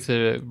not saying it's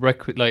a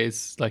requisite, like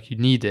it's like you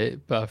need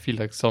it, but I feel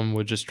like some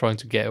were just trying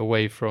to get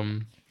away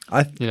from,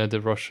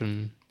 the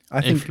Russian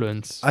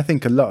influence. I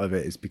think a lot of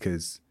it is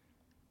because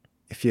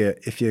if you're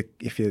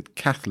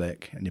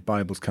Catholic and your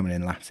Bible's coming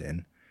in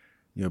Latin,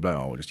 you're like,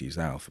 oh, we'll just use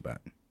the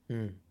alphabet.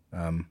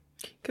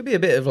 Could be a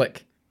bit of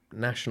like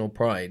national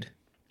pride.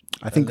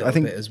 I think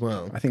as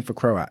well. I think for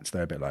Croats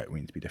they're a bit like, we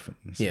need to be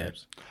different than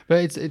Serbs.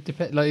 But it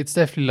depends. Like it's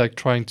definitely like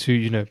trying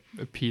to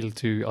appeal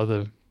to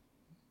other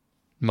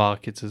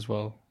markets as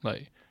well.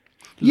 But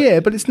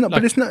it's not.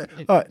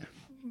 All right,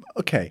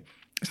 okay.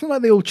 It's not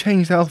like they all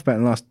changed the alphabet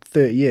in the last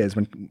 30 years,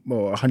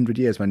 or 100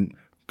 years, when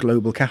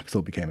global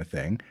capital became a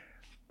thing.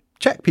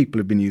 Czech people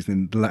have been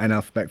using the Latin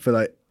alphabet for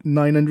like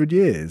 900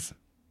 years.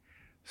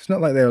 It's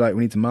not like they were like,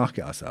 we need to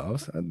market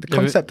ourselves. The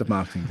concept of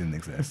marketing didn't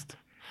exist.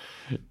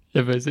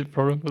 Yeah, but is it a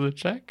problem for the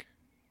Czech?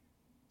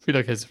 I feel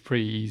like it's a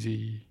pretty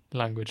easy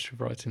language to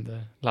write in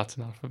the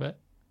Latin alphabet.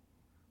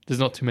 There's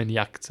not too many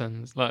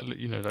accents, like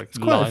it's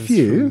quite lines. A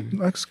few.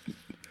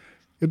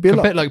 It'd be a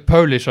lot. Like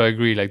Polish, I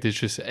agree. Like there's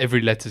just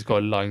every letter's got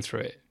a line through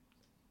it.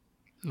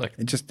 Like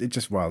it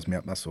just riles me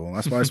up. That's all.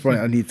 That's why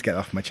I need to get it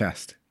off my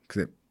chest.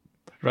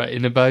 Right,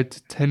 in about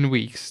 10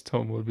 weeks,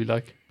 Tom will be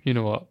like, you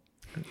know what?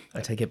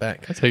 I take it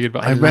back.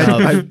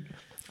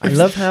 I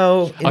love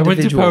how I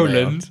went to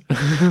Poland.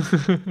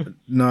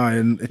 No,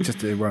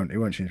 it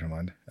won't change my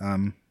mind.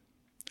 And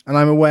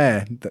I'm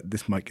aware that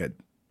this might get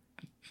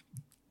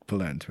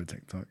pulled out into a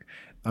TikTok.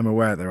 I'm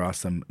aware there are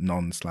some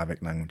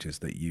non-Slavic languages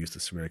that use the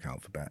Cyrillic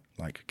alphabet,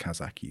 like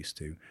Kazakh used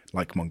to,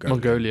 like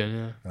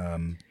Mongolian, yeah.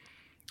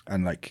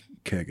 And like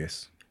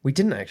Kyrgyz. We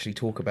didn't actually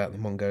talk about the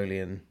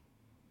Mongolian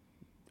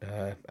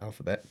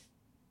alphabet.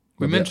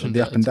 We mentioned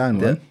the up and down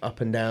one. Up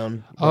and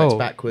down, works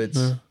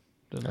backwards.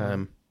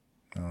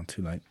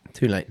 Too late.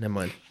 Too late. Never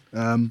mind.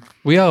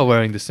 We are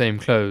wearing the same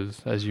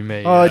clothes, as you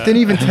may. I didn't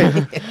even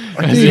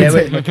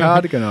take my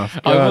cardigan off.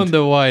 God. I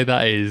wonder why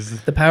that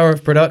is. The power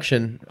of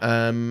production.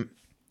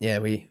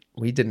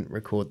 We didn't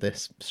record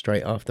this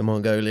straight after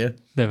Mongolia.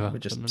 Never. We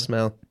just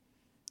smell.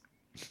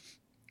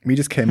 We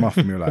just came off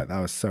and we were like, that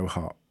was so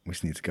hot. We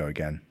just need to go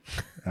again.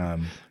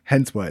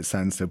 Hence why it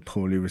sounds so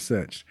poorly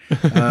researched.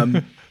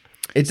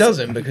 It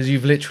doesn't, because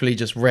you've literally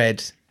just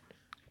read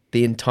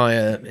the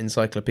entire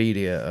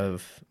encyclopedia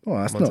of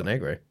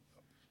Montenegro.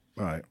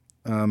 All right.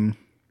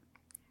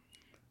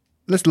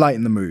 Let's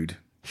lighten the mood.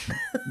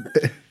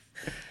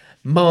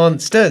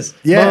 Monsters.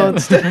 Yeah.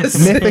 Monsters.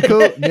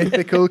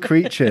 mythical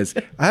creatures.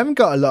 I haven't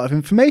got a lot of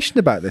information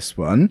about this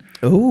one.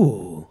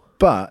 Ooh.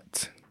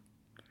 But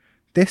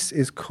this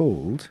is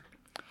called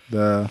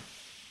the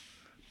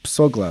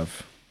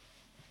Psoglav.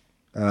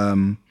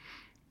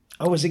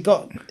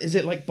 Is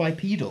it like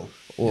bipedal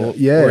or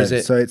Yeah, or is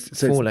it so it's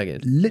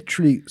four-legged?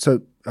 literally.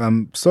 So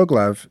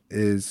Soglav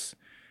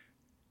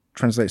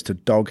translates to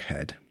dog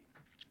head.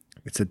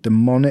 It's a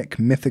demonic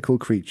mythical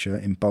creature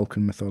in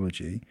Balkan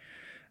mythology,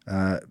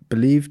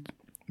 believed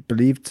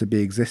to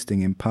be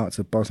existing in parts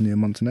of Bosnia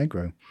and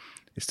Montenegro.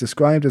 It's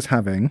described as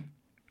having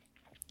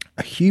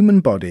a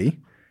human body,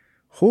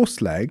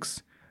 horse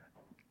legs,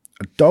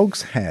 a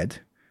dog's head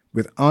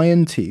with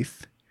iron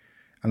teeth,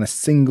 and a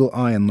single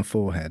eye on the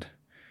forehead.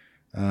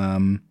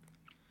 Iron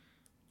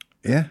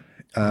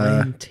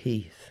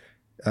teeth.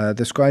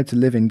 Described to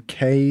live in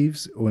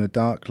caves or in a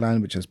dark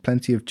land which has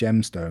plenty of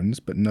gemstones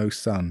but no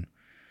sun.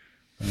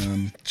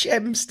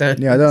 Gemstones.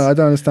 Yeah, I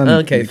don't understand.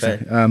 Okay, fair.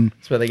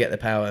 That's where they get the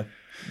power.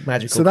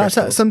 Magical. So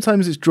crystals.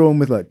 sometimes it's drawn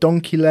with like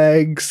donkey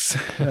legs.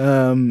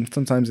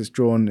 Sometimes it's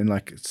drawn in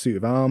like a suit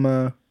of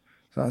armor.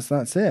 So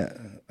that's it.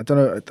 I don't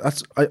know.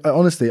 I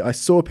honestly I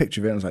saw a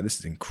picture of it and I was like, this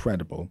is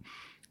incredible.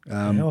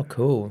 Oh,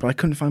 cool. But I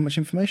couldn't find much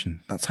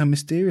information. That's how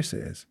mysterious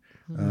it is.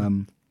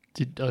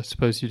 I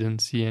suppose you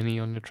didn't see any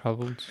on your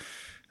travels?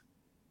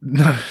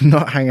 No,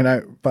 not hanging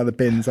out by the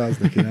bins I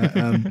was looking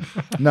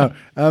at. No.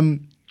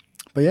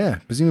 But yeah,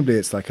 presumably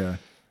it's like a.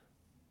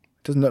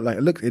 It doesn't look like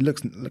it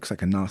looks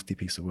like a nasty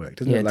piece of work.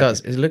 Doesn't Yeah, it it like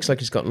does. It looks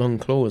like it's got long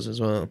claws as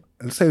well.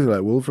 It looks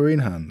like Wolverine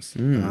hands.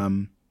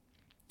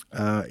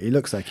 He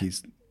looks like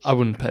he's. I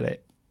wouldn't pet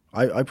it.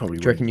 I probably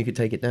Do you would. reckon you could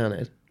take it down,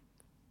 Ed?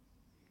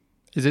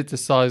 Is it the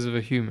size of a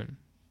human?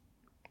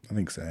 I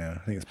think so. Yeah,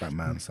 I think it's about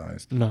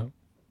man-sized. No.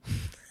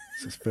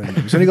 It's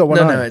only got one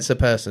eye. No, it's a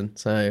person.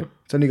 So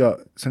It's only got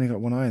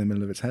one eye in the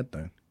middle of its head,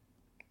 though.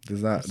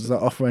 Does that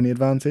offer any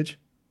advantage?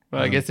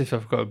 Well, I guess if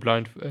I've got a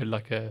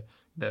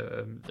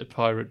a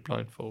pirate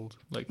blindfold,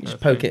 like you just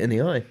poke it in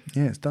the eye.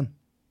 Yeah, it's done.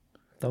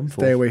 Done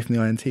for. Stay away from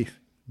the eye and teeth.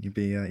 You'd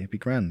be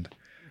grand.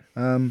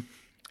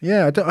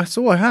 Yeah, that's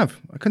all I have.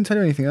 I couldn't tell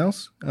you anything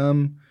else.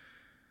 They're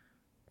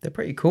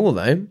pretty cool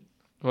though.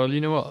 Well, you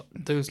know what?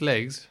 Those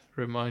legs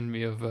remind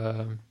me of.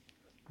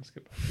 Let's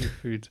get back to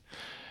food.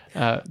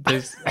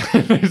 Those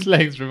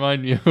legs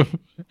remind me of.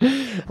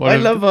 I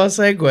love our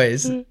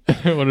segues.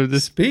 One of the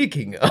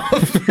Speaking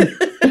of,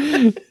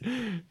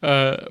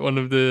 one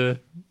of the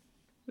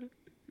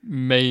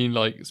main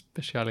like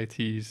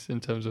specialities in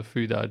terms of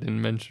food that I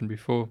didn't mention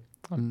before.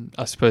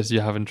 I suppose you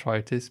haven't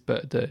tried this,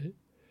 but this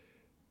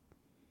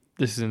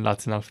is in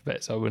Latin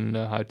alphabet, so I wouldn't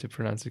know how to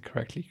pronounce it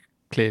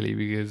clearly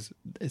because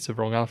it's a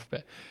wrong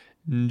alphabet.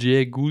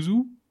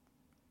 Njeguzu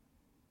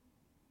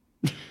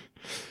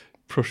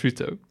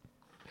prosciutto.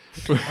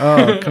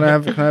 Oh, can I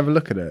have a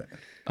look at it?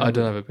 I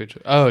don't have a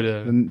picture. Oh,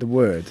 The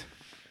word.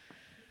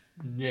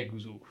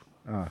 Njeguzu.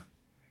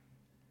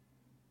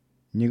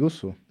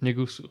 Niegusu.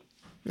 Njeguzu.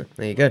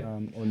 there you go.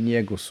 Or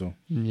niegusu.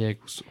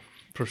 Njeguzu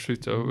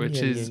prosciutto, which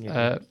Yeah, is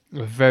yeah.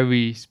 a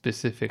very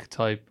specific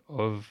type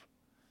of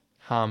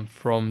ham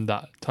from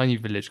that tiny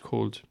village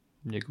called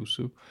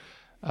Njegusu.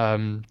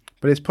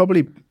 But it's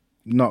probably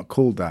not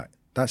called that.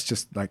 That's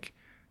just like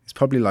it's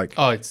probably like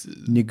It's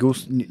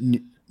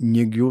Nieguszka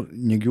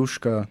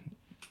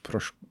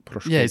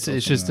proszkuta. yeah, it's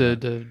just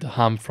the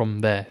ham from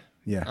there.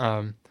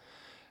 Yeah.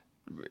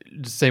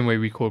 The same way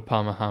we call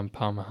Parma ham.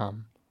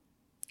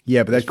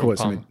 Yeah, but it's they'd call from it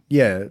something. Parma.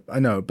 Yeah, I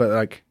know, but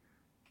like,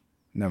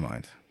 never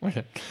mind.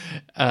 Okay.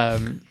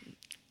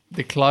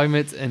 The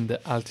climate and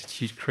the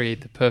altitude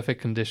create the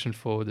perfect condition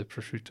for the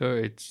prosciutto.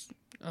 It's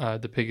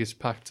the pig is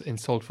packed in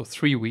salt for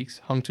 3 weeks,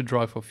 hung to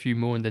dry for a few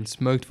more, and then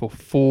smoked for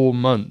 4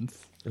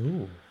 months.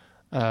 Ooh.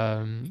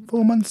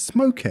 4 months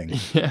smoking.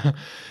 Yeah.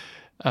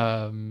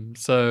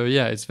 So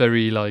yeah, it's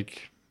very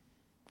like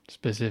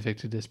specific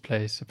to this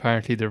place.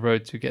 Apparently, the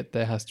road to get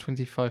there has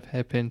 25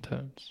 hairpin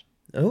turns.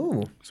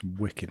 Oh, Some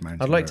wicked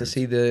mountain. I'd like to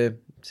roads.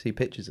 see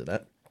pictures of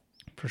that.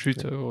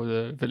 Prosciutto or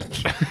the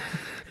village.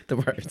 The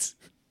roads.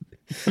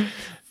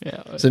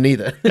 Yeah. So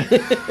neither.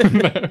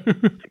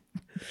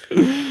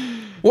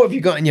 What have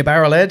you got in your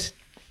barrel, Ed?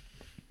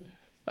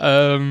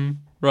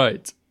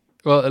 Right.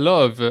 Well, a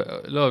lot of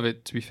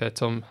it, to be fair,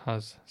 Tom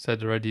has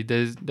said already.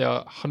 There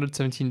are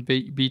 117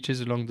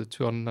 beaches along the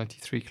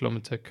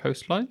 293-kilometer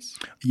coastlines.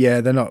 Yeah,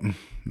 they're not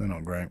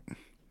great.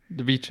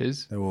 The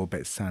beaches. They're all a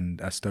bit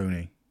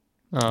stony.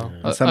 Oh,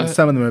 And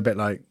some of them are a bit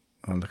like,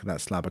 oh, look at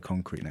that slab of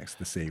concrete next to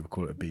the sea. We'll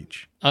call it a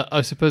beach.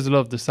 I suppose a lot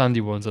of the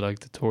sandy ones are like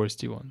the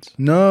touristy ones.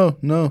 No,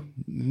 not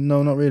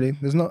really.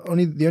 There's not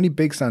the only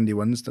big sandy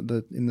ones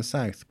that in the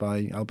south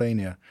by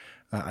Albania,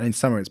 and in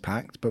summer it's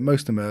packed, but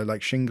most of them are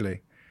like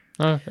shingly.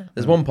 Oh, okay.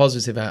 There's one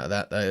positive out of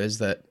that though, is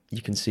that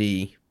you can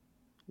see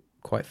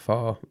quite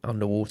far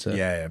underwater.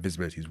 Yeah,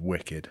 visibility is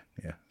wicked.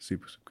 Yeah,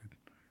 super good.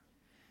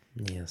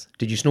 Yes.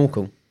 Did you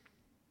snorkel?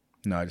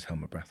 No, I just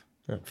held my breath.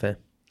 Oh, fair.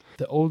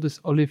 The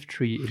oldest olive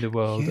tree in the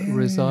world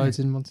resides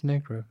in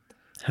Montenegro.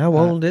 How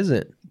old is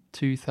it?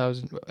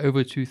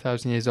 Over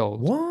 2,000 years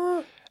old.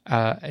 What?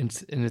 And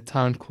it's in a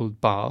town called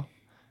Bar,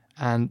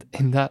 and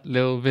in that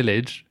little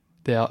village,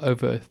 there are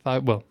over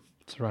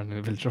surrounding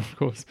the village, of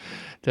course,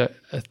 there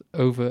are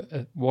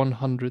over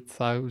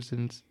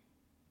 100,000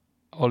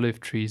 olive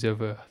trees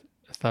over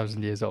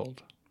 1,000 years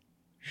old.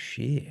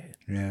 Shit.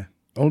 Yeah,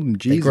 older than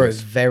They grow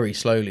Jesus. very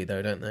slowly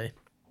though, don't they?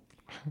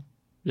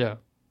 Yeah.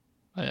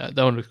 That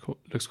one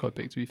looks quite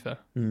big, to be fair.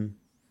 Mm.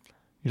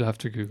 You'll have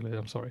to Google it.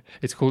 I'm sorry.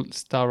 It's called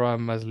Stara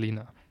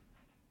Maslina.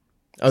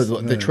 Oh,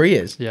 the tree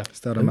is? Yeah.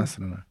 Stella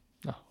Macedona.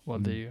 Oh, well,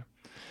 there you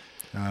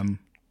go.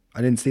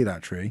 I didn't see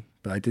that tree,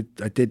 but I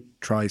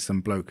did try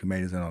some bloke who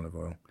made his own olive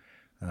oil.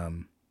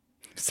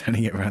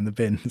 Sending it around the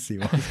bin to see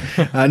what.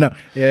 No,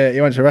 yeah, he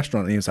went to a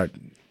restaurant and he was like,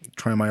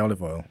 "Try my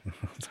olive oil." I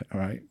was like,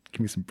 "All right,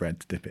 give me some bread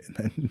to dip it in."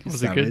 Then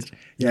Was it good?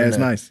 Yeah, it was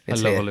nice. I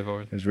love olive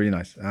oil. It was really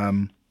nice.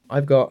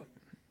 I've got,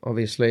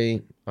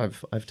 obviously,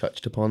 I've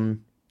touched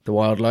upon the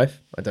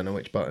wildlife. I don't know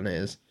which button it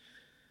is.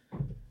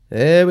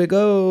 There we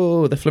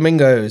go, the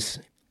flamingos.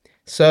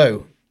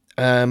 So,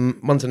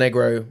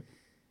 Montenegro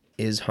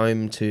is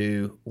home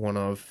to one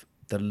of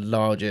the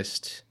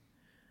largest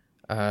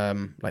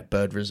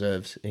bird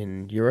reserves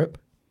in Europe.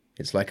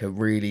 It's like a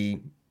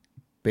really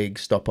big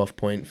stop-off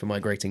point for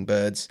migrating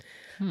birds.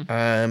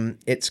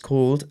 It's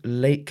called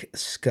Lake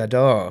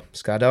Skadar.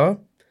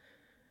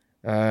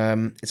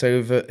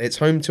 It's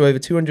home to over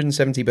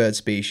 270 bird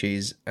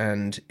species,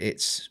 and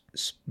it's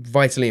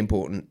vitally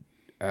important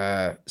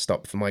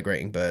stop for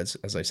migrating birds,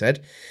 as I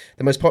said.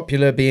 The most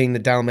popular being the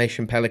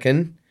Dalmatian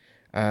pelican,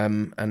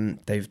 and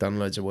they've done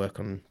loads of work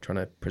on trying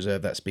to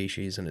preserve that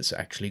species, and it's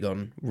actually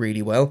gone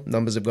really well.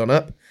 Numbers have gone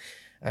up.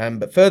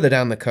 But further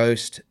down the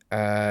coast,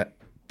 there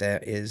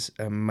is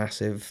a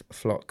massive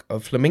flock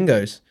of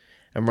flamingos.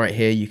 And right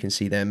here you can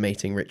see their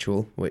mating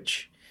ritual,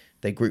 which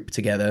they group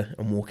together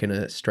and walk in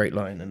a straight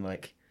line and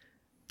like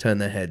turn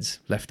their heads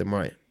left and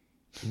right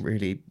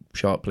really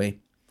sharply.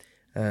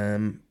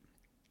 So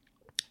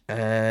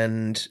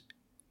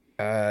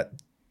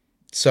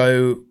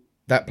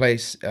that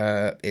place,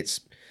 it's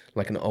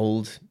like an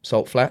old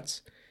salt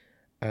flats,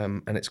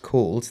 and it's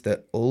called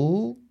the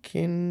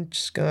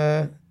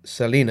Ulkinska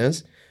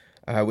Salinas,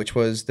 which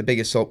was the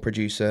biggest salt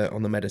producer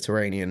on the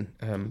Mediterranean,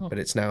 but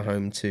it's now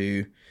home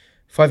to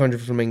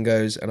 500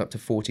 flamingos and up to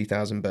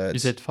 40,000 birds. You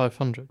said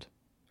 500?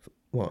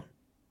 What?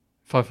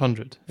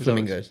 500?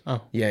 Flamingos.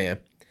 Oh. Yeah.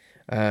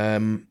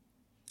 And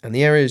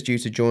the area is due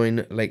to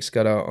join Lake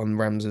Skadar on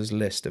Ramsar's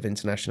list of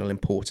international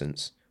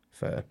importance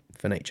for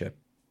nature.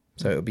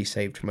 So it'll be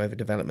saved from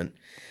overdevelopment.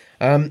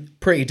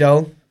 Pretty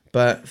dull,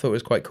 but I thought it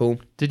was quite cool.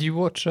 Did you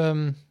watch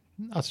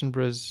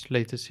Attenborough's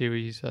latest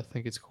series? I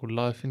think it's called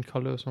Life in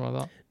Colour or something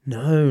like that.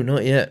 No,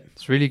 not yet.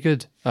 It's really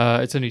good.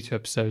 It's only 2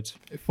 episodes.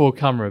 For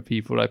camera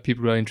people, like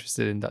people who are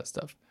interested in that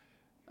stuff.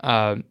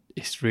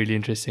 It's really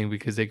interesting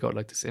because they got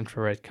like this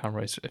infrared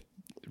camera. It's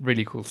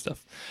really cool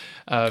stuff.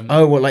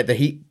 Like the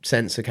heat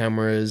sensor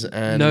cameras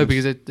and... No,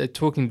 because they're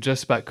talking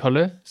just about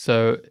colour.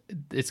 So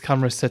it's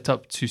cameras set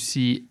up to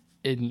see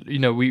in,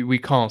 we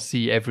can't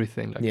see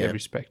everything, like every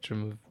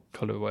spectrum of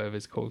colour, whatever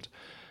it's called.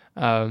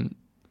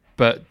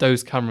 But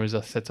those cameras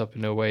are set up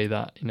in a way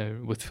that,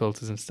 with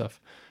filters and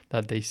stuff,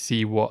 that they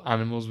see what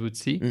animals would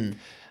see.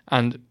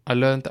 And I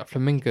learned that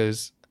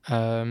flamingos,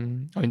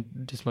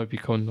 this might be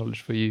common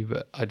knowledge for you,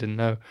 but I didn't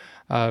know,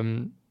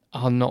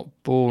 are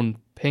not born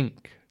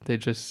pink. They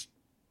just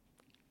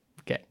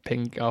get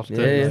pink after.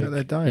 Yeah,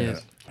 their diet.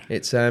 Yes.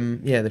 It's,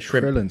 the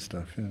shrimp. Krill and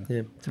stuff,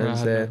 yeah.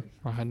 Turns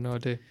I had no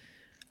idea.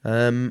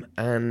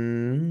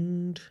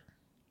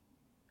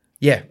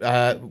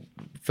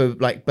 For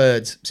like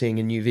birds seeing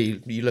in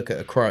UV, you look at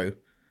a crow, it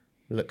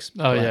looks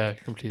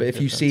black. Completely. But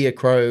if you see a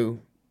crow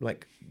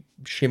like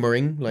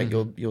shimmering, like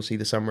you'll see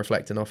the sun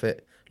reflecting off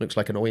it. Looks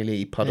like an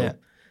oily puddle,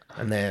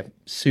 and they're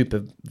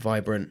super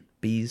vibrant.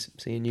 Bees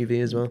see in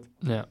UV as well.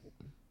 Yeah,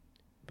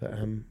 but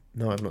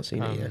no, I've not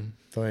seen it yet.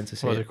 Dying to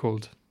see what it. are they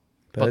called?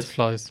 Birds?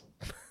 Butterflies.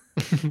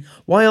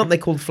 Why aren't they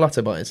called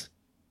flutterbys?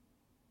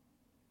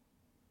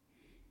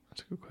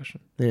 That's a good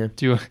question. Yeah.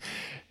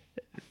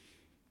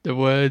 The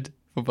word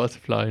for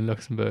butterfly in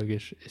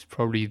Luxembourgish is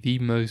probably the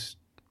most,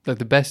 like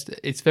the best.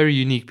 It's very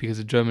unique because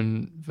the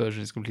German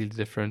version is completely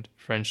different.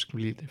 French is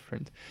completely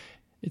different.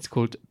 It's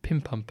called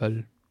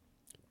Pimpampel.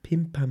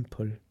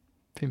 Pimpampel.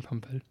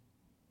 Pimpampel.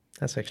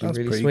 That's actually That's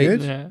really pretty sweet.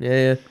 good.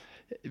 Yeah.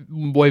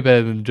 Way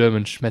better than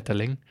German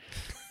Schmetterling.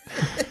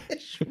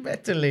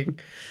 Schmetterling.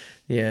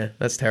 Yeah,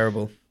 that's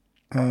terrible.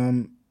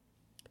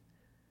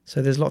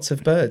 So there's lots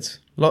of birds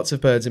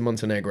in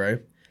Montenegro.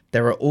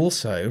 There are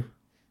also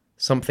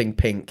something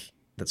pink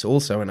that's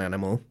also an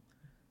animal.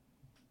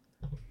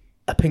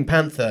 A pink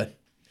panther.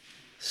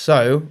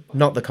 So,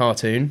 not the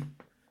cartoon,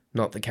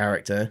 not the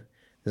character.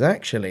 There's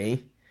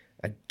actually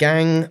a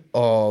gang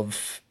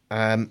of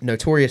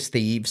notorious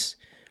thieves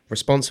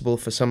responsible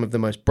for some of the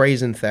most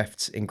brazen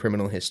thefts in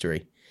criminal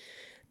history.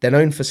 They're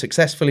known for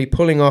successfully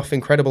pulling off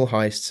incredible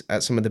heists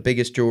at some of the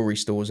biggest jewelry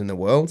stores in the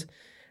world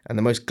and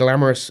the most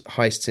glamorous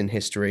heists in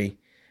history.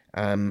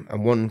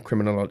 And one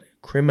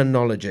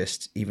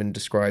criminologist even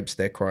describes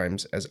their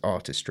crimes as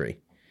artistry.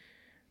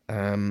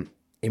 In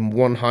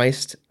one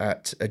heist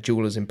at a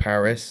jeweler's in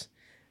Paris,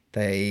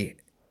 they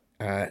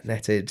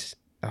netted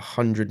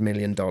 $100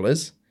 million.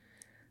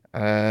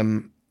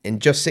 In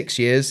just 6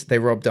 years, they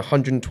robbed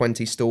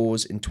 120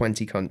 stores in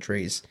 20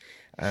 countries.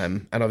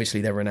 And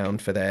obviously, they're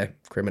renowned for their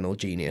criminal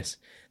genius.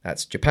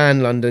 That's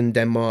Japan, London,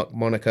 Denmark,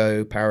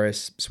 Monaco,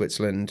 Paris,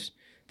 Switzerland,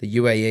 the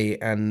UAE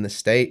and the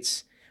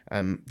States.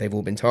 They've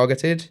all been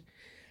targeted.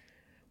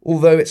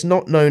 Although it's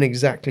not known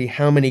exactly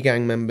how many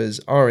gang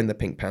members are in the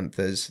Pink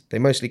Panthers, they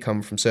mostly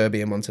come from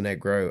Serbia,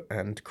 Montenegro,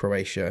 and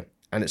Croatia,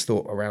 and it's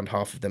thought around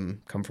half of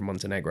them come from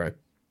Montenegro.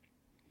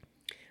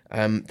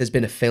 There's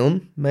been a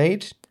film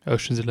made.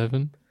 Ocean's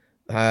 11.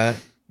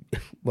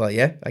 Well,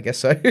 yeah, I guess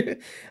so.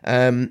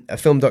 A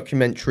film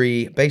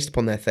documentary based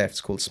upon their thefts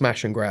called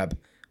Smash and Grab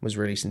was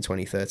released in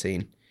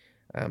 2013,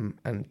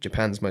 and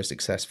Japan's most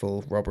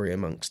successful robbery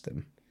amongst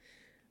them.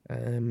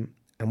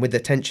 And with the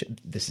attention,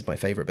 this is my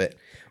favourite bit,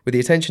 with the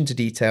attention to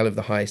detail of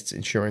the heists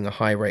ensuring a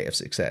high rate of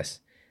success.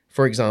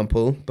 For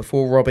example,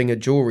 before robbing a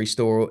jewellery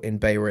store in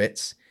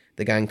Biarritz,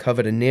 the gang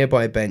covered a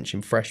nearby bench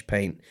in fresh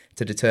paint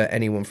to deter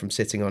anyone from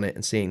sitting on it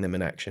and seeing them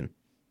in action.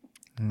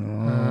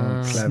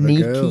 Oh, clever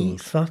Sneaky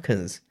girls.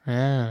 fuckers.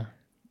 Yeah.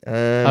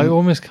 I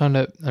almost kind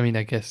of, I mean,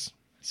 I guess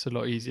it's a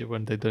lot easier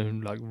when they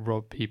don't like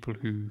rob people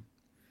who,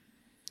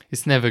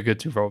 it's never good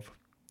to rob.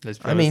 Let's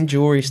be I honest. mean,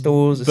 jewellery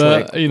stores, it's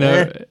But, like, you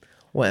know,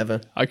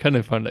 whatever. I kind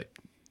of find it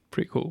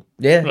pretty cool.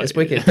 Yeah, Like- it's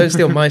wicked. Don't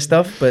steal my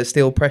stuff, but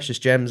steal precious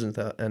gems and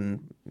that.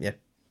 And yeah,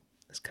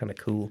 it's kind of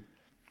cool.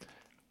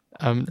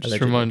 Just Allegedly.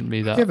 remind me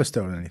Have that you ever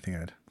stolen anything,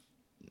 Ed?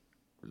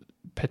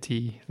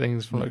 petty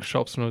things from like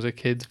shops when I was a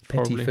kid.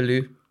 Petit Probably.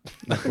 filou.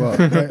 Like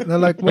what?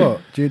 like what?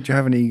 Do you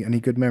have any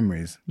good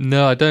memories?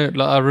 No, I don't.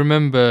 Like, I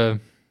remember.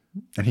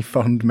 Any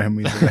fond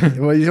memories of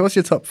it? What's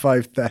your top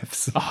 5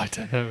 thefts? Oh, I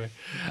don't know.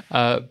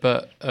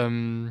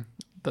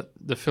 But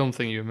the film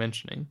thing you were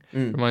mentioning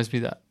reminds me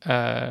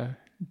that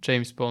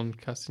James Bond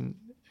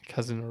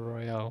Casino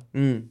Royale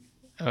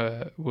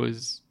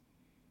was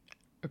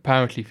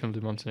apparently filmed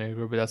in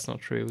Montenegro, but that's not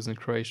true. It was in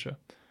Croatia.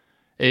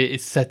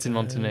 It's set in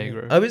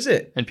Montenegro. Oh, is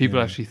it? And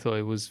people actually thought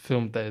it was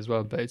filmed there as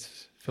well, but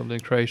it's filmed in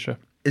Croatia.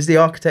 Is the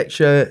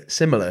architecture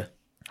similar?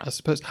 I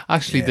suppose.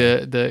 Actually,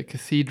 the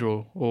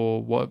cathedral,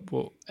 or what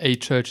a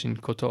church in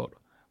Kotor,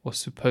 was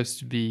supposed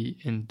to be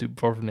in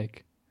Dubrovnik,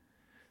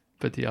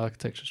 but the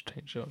architecture's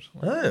changed.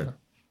 Oh.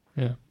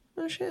 Yeah.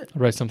 Oh, shit. I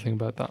read something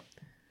about that.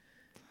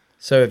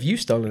 So have you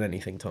stolen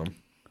anything, Tom?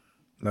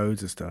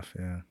 Loads of stuff,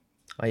 yeah.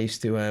 I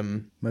used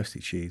to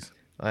Mostly cheese.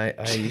 I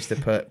used to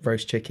put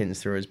roast chickens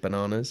through as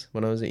bananas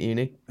when I was at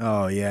uni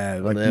Oh, yeah.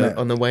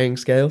 on the weighing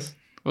scales.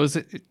 Was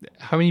it?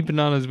 How many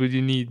bananas would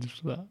you need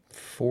for that?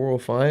 4 or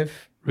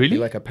 5. Really?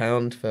 Like a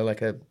pound for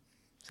like a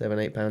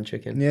 7-8 pound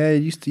chicken. Yeah,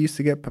 you used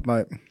to get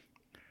like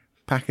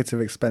packets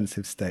of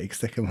expensive steak,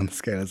 stick them on the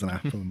scale as an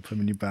apple and put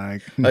them in your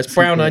bag. Those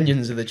brown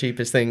onions are the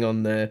cheapest thing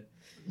on the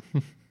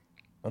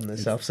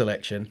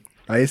self-selection.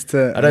 I used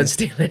to... I don't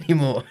steal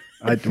anymore.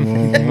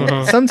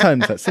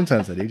 Sometimes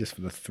I do, just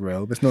for the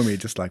thrill. But it's normally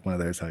just like one of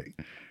those like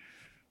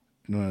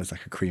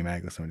a cream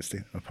egg or something to stick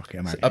in my pocket.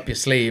 I'm like, Up your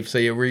sleeve, so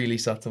you're really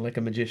subtle like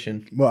a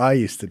magician. what I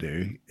used to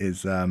do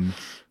is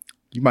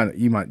you might. Do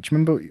you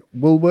remember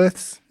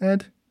Woolworths,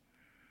 Ed?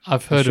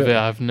 I've heard of Sure. it.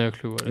 I have no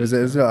clue what it It is.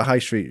 was a high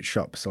street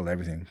shop, sold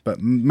everything, but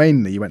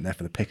mainly you went there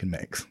for the pick and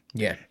mix.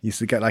 Yeah. You used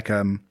to get like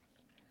a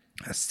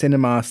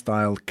cinema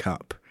style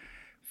cup,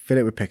 fill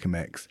it with pick and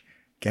mix,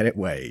 get it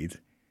weighed,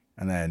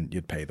 and then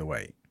you'd pay the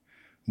weight.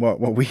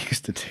 What we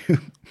used to do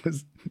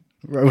was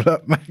roll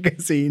up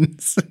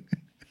magazines,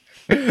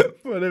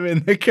 put them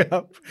in the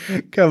cup,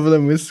 cover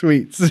them with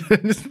sweets,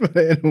 just put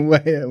it in a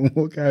weigher and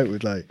walk out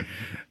with like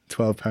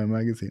 £12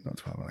 magazine, not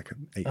 12, like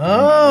an 8.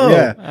 Oh,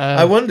 yeah.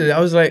 I wondered. I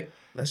was like,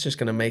 that's just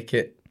going to make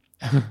it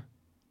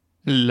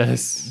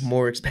Less.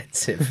 more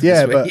expensive.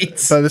 Yeah, the but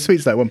sweets. the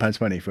sweet's like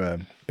 £1.20 for a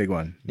big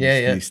one.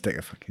 Yeah. You stick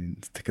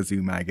a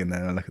zoo mag in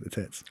there and look at the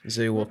tits.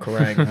 Zoo or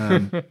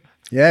Kerrang.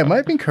 Yeah, it might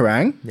have been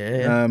Kerrang.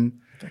 Yeah.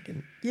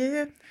 Fucking,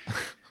 yeah.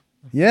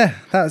 Yeah,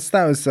 that's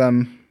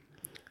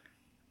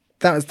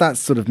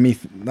sort of me.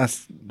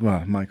 That's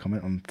my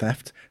comment on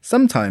theft.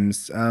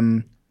 Sometimes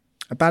a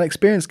bad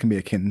experience can be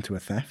akin to a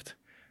theft,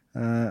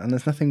 and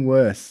there's nothing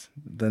worse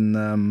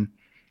than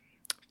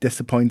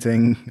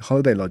disappointing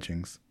holiday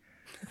lodgings,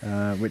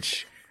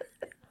 which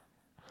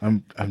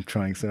I'm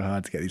trying so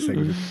hard to get these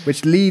things.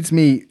 Which leads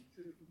me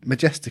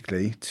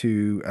majestically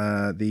to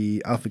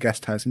the Alpha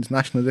Guest House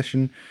International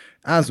Edition,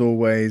 as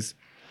always,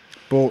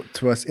 brought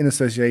to us in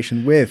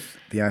association with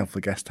the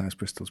Alpha Guest House,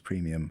 Bristol's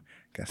premium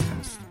guest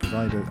house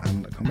provider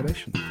and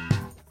accommodation.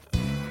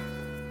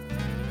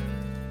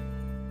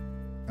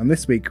 And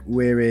this week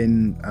we're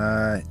in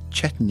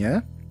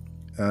Chechnya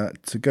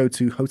to go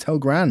to Hotel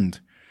Grand.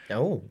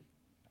 Oh.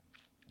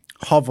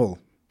 Hovel.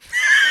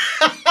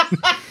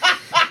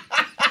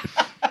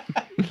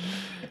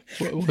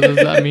 What does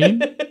that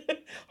mean?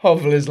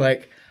 Hovel is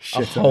like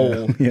a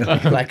hole,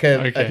 Yeah. like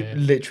a Okay.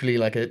 literally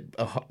like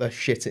a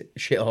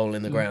shit hole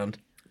in the ground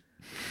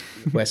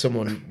where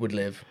someone would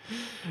live.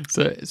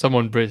 So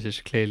someone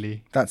British,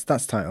 clearly. That's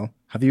title.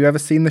 Have you ever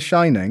seen The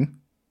Shining?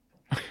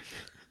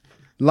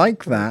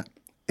 Like that,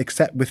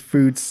 except with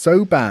food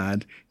so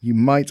bad you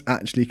might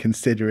actually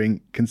consider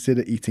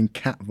eating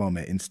cat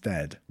vomit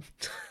instead.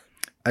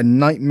 A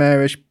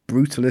nightmarish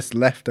brutalist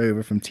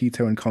leftover from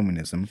Tito and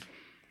communism.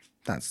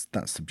 That's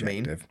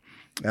subjective.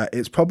 It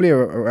was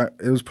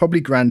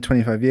probably grand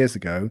 25 years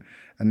ago,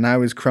 and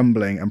now is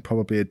crumbling and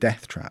probably a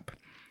death trap.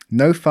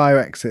 No fire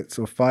exits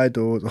or fire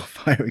doors or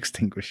fire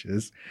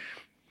extinguishers.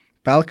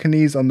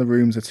 Balconies on the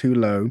rooms are too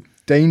low,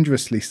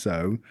 dangerously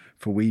so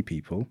for wee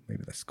people.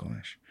 Maybe they're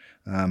Scottish.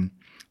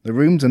 The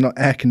rooms are not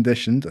air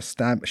conditioned,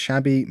 are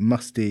shabby,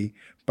 musty.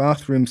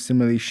 Bathrooms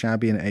similarly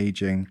shabby and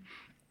aging.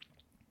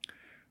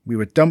 We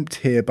were dumped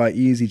here by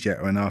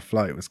EasyJet when our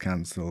flight was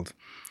cancelled.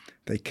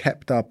 They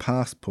kept our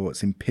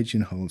passports in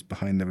pigeonholes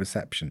behind the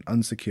reception,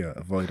 unsecure,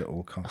 avoid at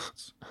all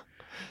costs.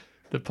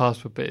 The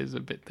passport bit is a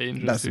bit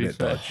dangerous. That's a bit A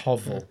dodgy.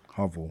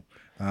 hovel.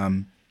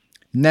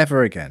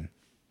 Never again.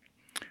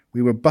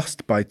 We were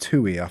bussed by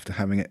TUI after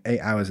having 8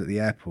 hours at the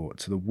airport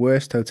to the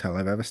worst hotel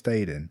I've ever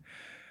stayed in.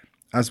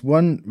 As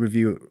one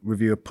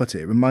reviewer put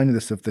it reminded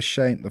us of The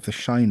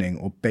Shining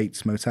or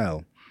Bates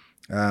Motel.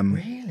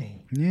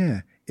 Really?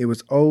 Yeah. It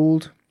was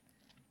old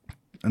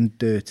and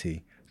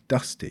dirty,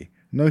 dusty,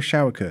 no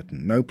shower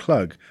curtain, no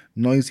plug,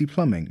 noisy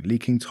plumbing,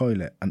 leaking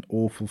toilet, and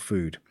awful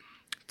food.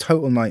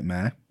 Total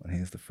nightmare, and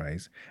here's the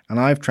phrase, and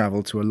I've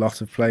travelled to a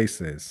lot of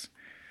places.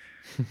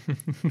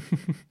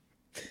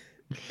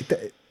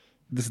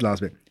 This is the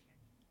last bit.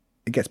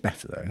 It gets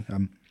better,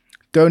 though.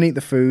 Don't eat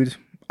the food.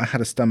 I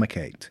had a stomach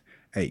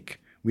ache.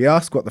 We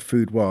asked what the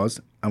food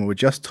was, and we were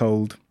just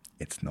told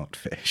it's not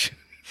fish.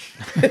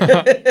 And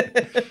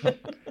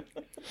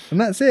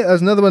that's it.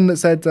 There's another one that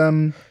said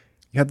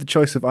you had the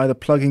choice of either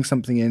plugging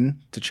something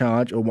in to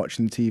charge or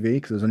watching the TV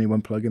because there's only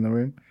one plug in the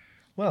room.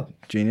 Well,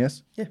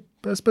 Genius. yeah.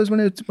 But I suppose when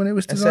it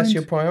was designed, Assess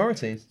your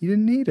priorities. you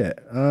didn't need it.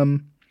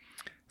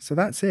 So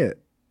that's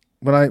it.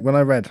 When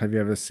I read, have you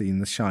ever seen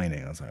The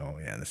Shining? I was like, oh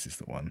yeah, this is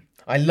the one.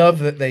 I love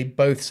that they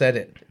both said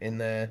it in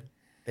their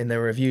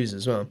reviews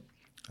as well.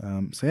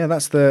 So yeah,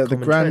 that's the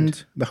Common Grand,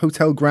 trend. the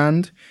Hotel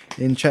Grand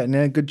in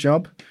Chetney. Good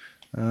job.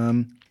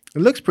 It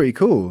looks pretty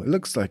cool. It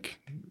looks like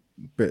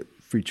a bit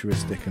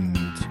futuristic and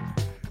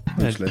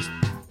useless.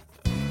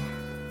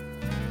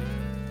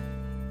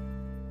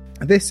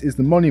 This is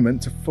the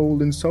monument to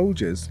fallen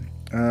soldiers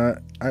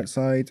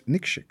outside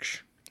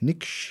Nikshik.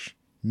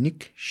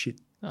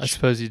 I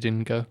suppose you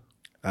didn't go.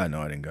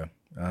 No, I didn't go.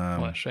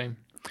 What a shame.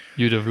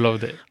 You'd have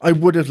loved it. I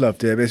would have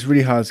loved it, but it's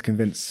really hard to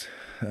convince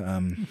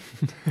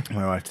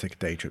my wife to take a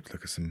day trip to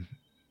look at some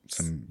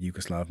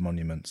Yugoslav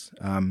monuments.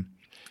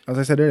 As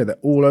I said earlier, they're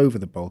all over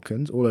the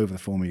Balkans, all over the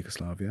former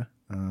Yugoslavia.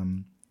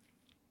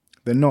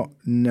 They're not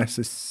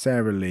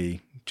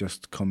necessarily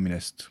just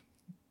communist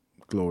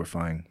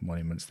glorifying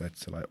monuments. They're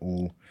to like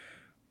all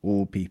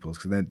peoples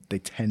because they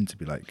tend to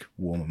be like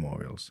war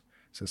memorials.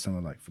 So some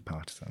are like for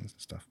partisans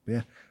and stuff. But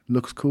yeah,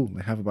 looks cool.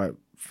 They have about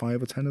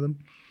 5 or 10 of them.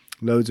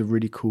 Loads of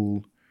really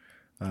cool.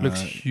 Looks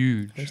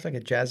huge. Looks like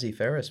a jazzy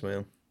Ferris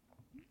wheel.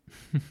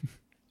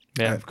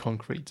 Yeah, of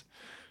concrete.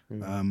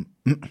 And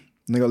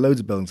they got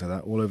loads of buildings like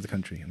that all over the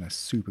country, and they're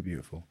super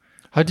beautiful.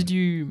 How did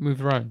you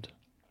move around?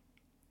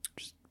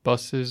 Just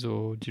buses,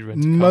 or did you rent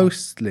a car?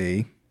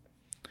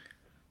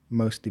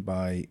 Mostly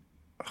by.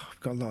 I've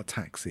got a lot of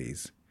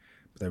taxis,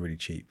 but they're really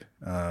cheap.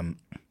 And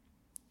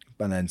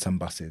then some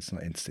buses,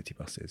 like intercity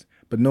buses.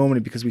 But normally,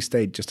 because we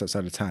stayed just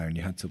outside of town,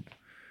 you had to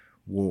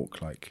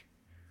walk like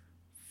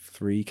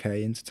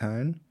 3k into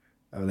town.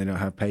 And they don't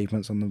have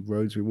pavements on the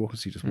roads we walk,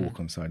 so you just walk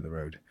on the side of the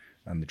road,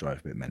 and the drive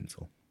a bit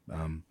mental.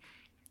 But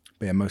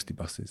yeah, mostly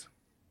buses.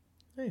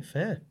 Hey,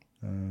 fair.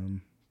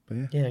 But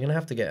yeah. Yeah, I'm gonna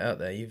have to get out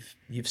there.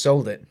 You've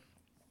sold it.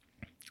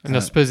 And I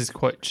suppose it's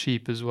quite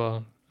cheap as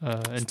well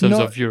in terms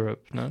of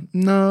Europe. No,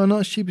 No,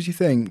 not as cheap as you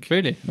think.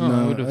 really. Oh, I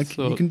No, would have like,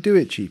 thought. you can do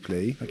it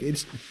cheaply. Like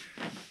it's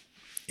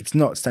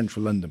not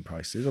central London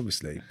prices,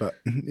 obviously, but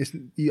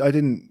I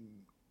didn't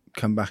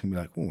come back and be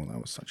like, oh, that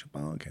was such a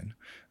bargain.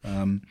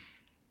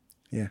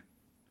 Yeah,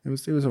 it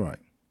was all right.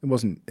 It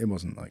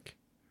wasn't like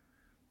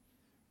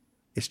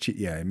it's cheap.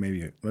 Yeah,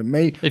 maybe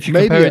If you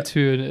compare it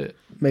to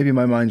maybe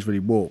my mind's really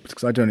warped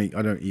because I don't eat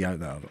out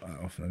that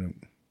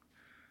often.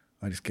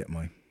 I just get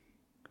my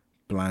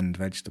bland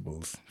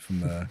vegetables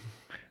from the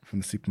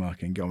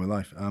supermarket and get on with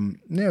life.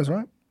 Yeah, it was all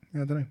right.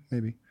 Yeah, I don't know.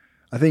 Maybe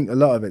I think a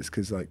lot of it's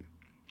because like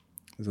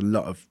there's a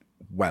lot of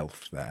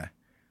wealth there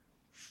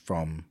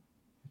from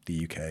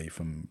the UK,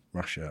 from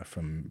Russia,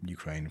 from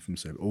Ukraine, from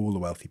Serbia. All the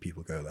wealthy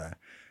people go there,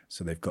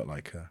 so they've got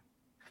like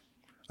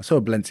I saw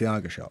a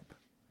Balenciaga shop.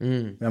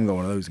 We haven't got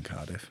one of those in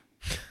Cardiff.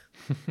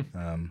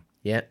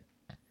 Yeah.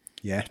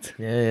 Yet.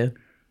 Yeah.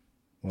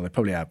 Well, they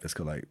probably have. It's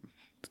got like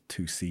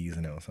 2 C's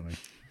in it or something.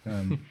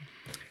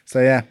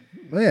 So yeah.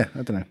 Well, yeah,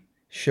 I don't know.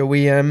 Shall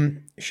we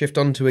shift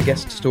on to a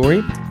guest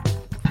story?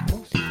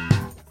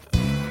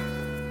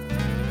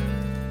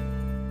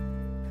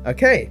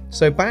 Okay,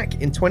 so back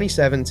in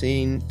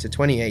 2017 to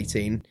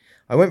 2018,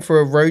 I went for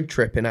a road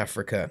trip in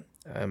Africa.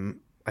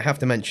 I have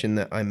to mention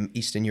that I'm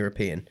Eastern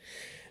European.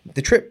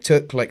 The trip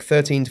took like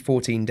 13 to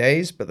 14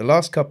 days, but the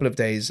last couple of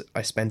days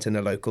I spent in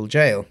a local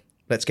jail.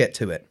 Let's get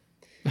to it.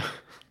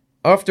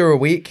 After a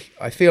week,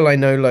 I feel I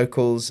know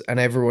locals and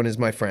everyone is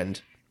my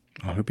friend.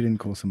 I hope you didn't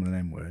call someone an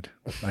N-word.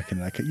 Like,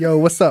 yo,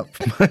 what's up?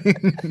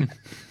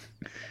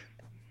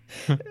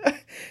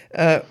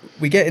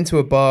 We get into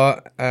a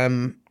bar,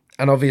 and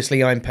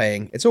obviously I'm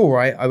paying. It's all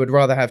right. I would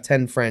rather have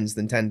 10 friends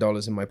than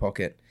 $10 in my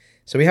pocket.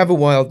 So we have a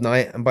wild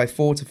night, and by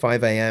 4 to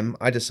 5 a.m.,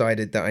 I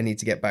decided that I need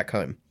to get back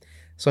home.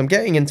 So I'm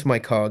getting into my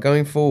car,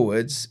 going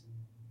forwards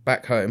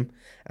back home,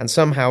 and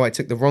somehow I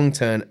took the wrong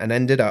turn and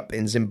ended up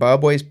in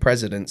Zimbabwe's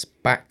president's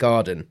back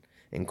garden,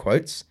 in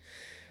quotes.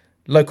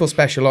 Local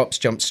special ops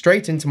jumped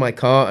straight into my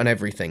car and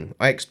everything.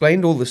 I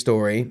explained all the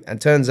story, and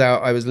turns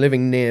out I was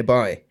living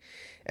nearby.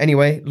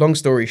 Anyway, long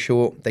story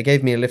short, they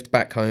gave me a lift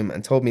back home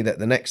and told me that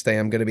the next day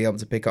I'm going to be able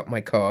to pick up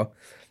my car.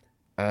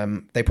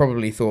 They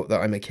probably thought that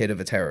I'm a kid of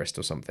a terrorist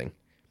or something.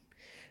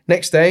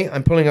 Next day,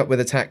 I'm pulling up with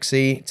a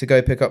taxi to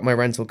go pick up my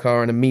rental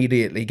car and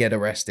immediately get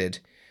arrested.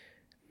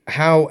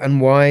 How and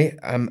why?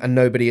 And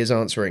nobody is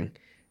answering.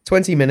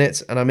 20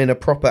 minutes and I'm in a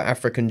proper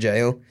African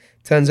jail.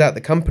 Turns out the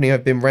company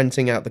I've been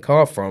renting out the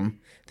car from,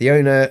 the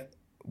owner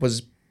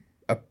was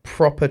a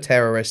proper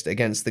terrorist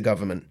against the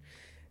government.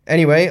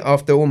 Anyway,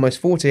 after almost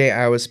 48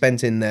 hours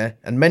spent in there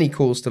and many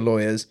calls to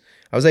lawyers,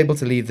 I was able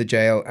to leave the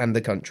jail and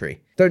the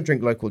country. Don't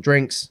drink local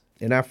drinks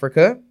in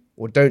Africa,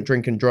 or don't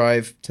drink and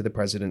drive to the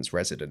president's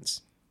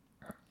residence.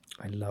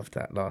 I love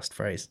that last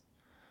phrase.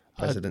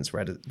 President's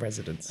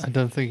residence. I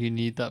don't think you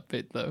need that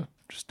bit though.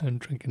 Just don't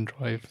drink and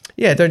drive.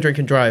 Yeah, don't drink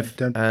and drive.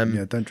 Don't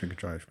drink and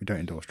drive. We don't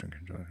endorse drinking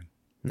and driving.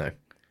 No.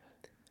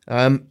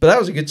 But that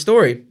was a good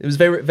story. It was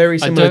very, very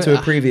similar to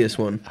a previous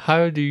one.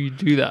 How do you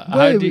do that?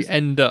 Well, How do you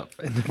end up?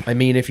 I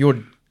mean, if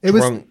you're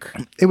drunk.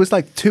 It was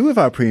like two of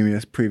our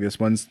previous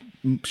ones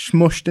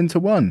smushed into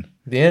one.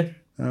 Yeah.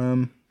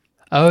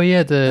 Oh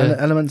yeah, the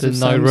elements of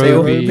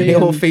Nairobi. They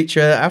all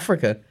feature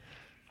Africa.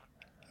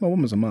 Well,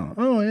 one was Oman.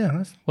 Oh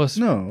yeah,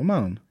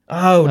 Oman.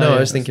 Oh no, yeah, I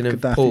was thinking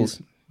of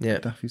Paul's. Yeah.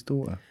 Gaddafi's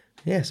daughter.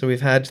 Yeah, so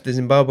we've had the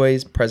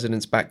Zimbabwe's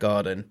president's back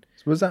garden.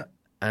 So was that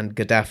And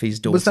Gaddafi's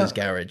daughter's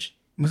garage.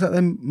 Was that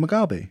then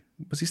Mugabe?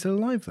 Was he still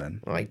alive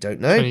then? I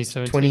don't know.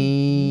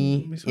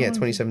 2017.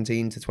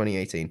 2017 to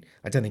 2018.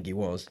 I don't think he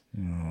was.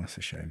 Oh, that's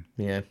a shame.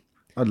 Yeah.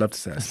 I'd love to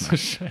say That's a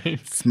shame.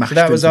 smashed. So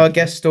that was our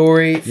guest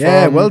story.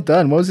 Yeah, from- well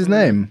done. What was his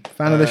name?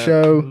 Fan of the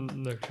show.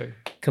 Okay.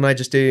 Can I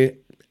just do...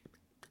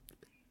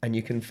 And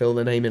you can fill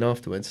the name in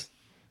afterwards.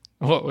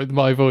 What, with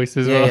my voice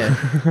as well?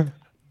 Yeah.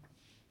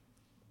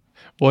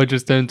 Or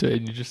just don't do it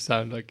and you just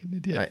sound like an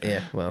idiot.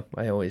 Yeah, well,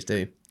 I always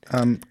do.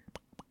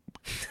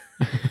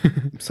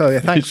 So yeah,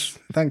 thanks,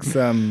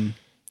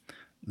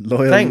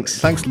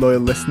 loyal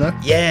listener.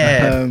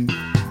 Yeah.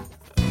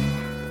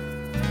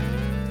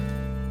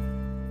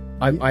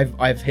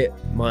 I've hit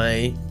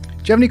my...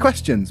 Do you have any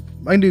questions?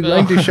 I can do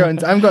show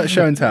and I haven't got a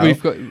show and tell.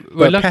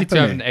 We're lucky to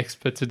have an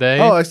expert today.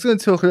 Oh, I was going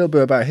to talk a little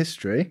bit about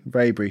history,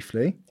 very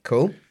briefly.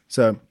 Cool.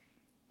 So,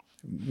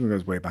 it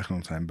goes way back a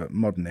long time, but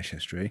modernish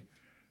history.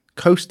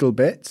 Coastal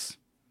bits,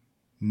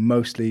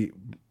 mostly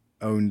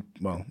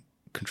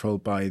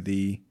controlled by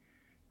the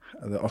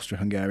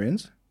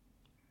Austro-Hungarians.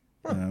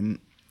 The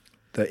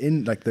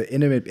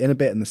inner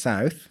bit in the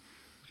south,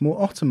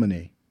 more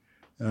Ottoman-y.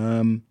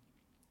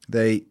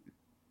 They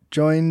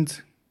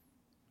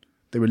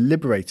were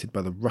liberated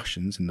by the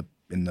Russians in the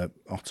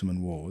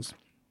Ottoman Wars,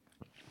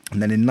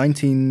 and then in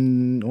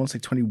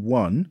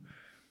 1921,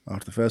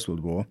 after the First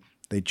World War,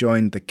 they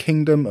joined the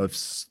Kingdom of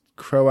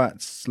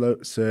Croats,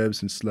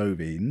 Serbs, and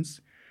Slovenes,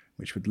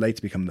 which would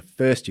later become the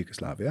first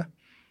Yugoslavia.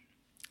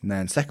 And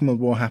then Second World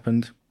War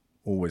happened,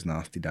 always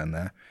nasty down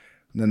there.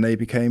 And then they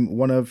became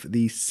one of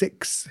the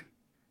 6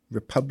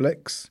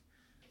 republics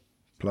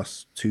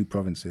plus 2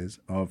 provinces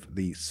of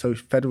the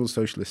Federal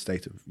Socialist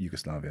State of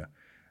Yugoslavia.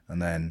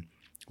 And then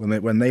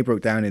when they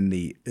broke down in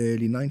the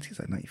early 90s,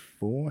 like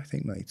 94, I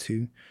think,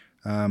 92,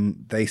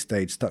 they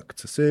stayed stuck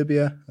to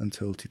Serbia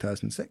until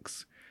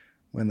 2006,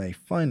 when they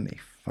finally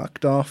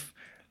fucked off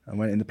and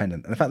went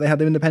independent. And in fact, they had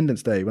their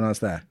Independence Day when I was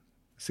there.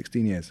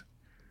 16 years.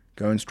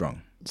 Going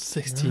strong.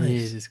 16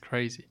 years is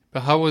crazy.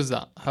 But how was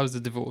that? How was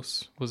the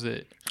divorce? Was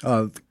it...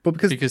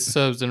 because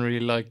Serbs didn't really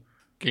like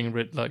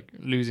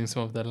losing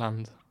some of their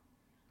land.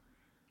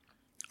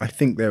 I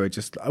think they were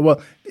just...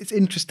 Well, it's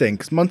interesting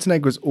because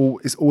Montenegro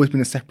it's always been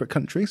a separate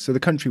country. So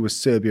the country was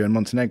Serbia and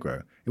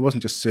Montenegro. It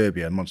wasn't just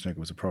Serbia and Montenegro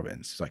was a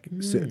province. It's like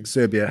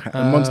Serbia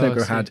and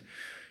Montenegro had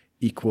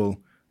equal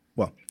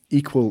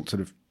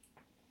sort of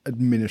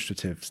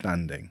administrative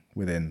standing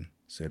within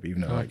Serbia,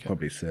 even though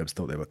probably Serbs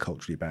thought they were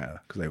culturally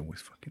better because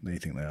they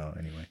think they are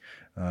anyway.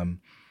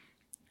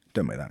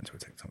 Don't make that into a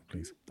TikTok,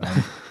 please.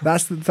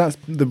 That's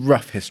the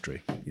rough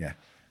history. Yeah.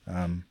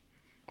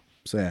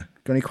 So yeah,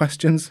 got any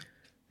questions?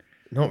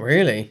 Not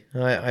really.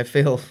 I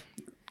feel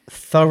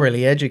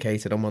thoroughly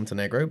educated on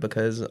Montenegro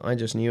because I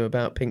just knew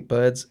about pink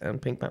birds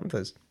and pink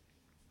panthers.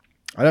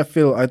 I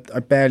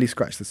barely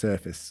scratched the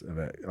surface of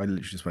it. I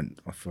literally just went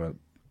off for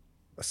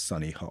a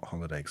sunny, hot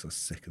holiday because I was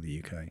sick of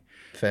the UK.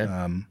 Fair.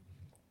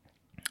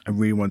 I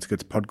really wanted to go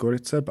to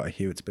Podgorica, but I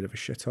hear it's a bit of a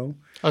shithole.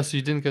 Oh, so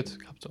you didn't go to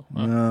the capital?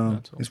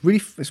 No, it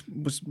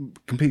was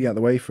completely out of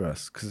the way for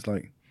us because it's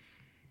like.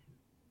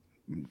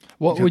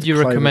 What would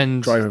you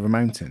recommend? Drive over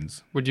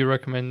mountains. Would you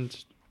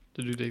recommend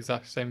to do the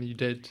exact same you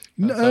did?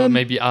 No, So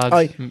maybe add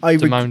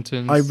the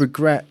mountains. I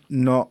regret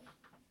not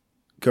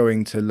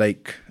going to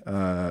Lake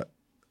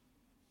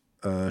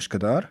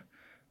Shkodër.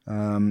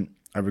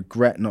 I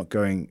regret not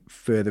going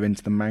further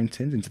into the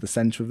mountains, into the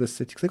centre of the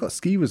city, because they've got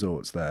ski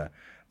resorts there.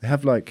 They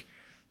have like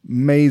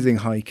amazing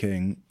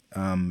hiking,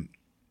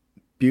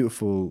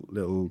 beautiful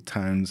little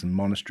towns and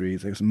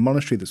monasteries. There's a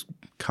monastery that's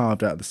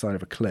carved out of the side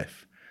of a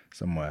cliff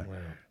somewhere. Wow.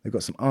 They've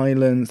got some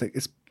islands. Like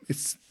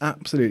it's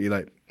absolutely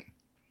like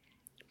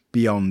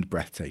beyond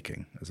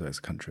breathtaking as a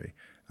country.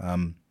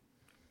 And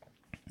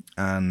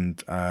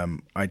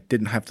I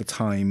didn't have the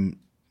time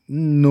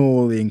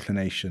nor the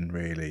inclination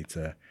really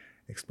to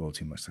explore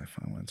too much. So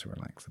I wanted to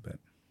relax a bit.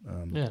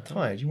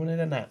 Tired? You wanted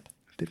a nap?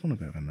 I did want a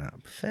bit of a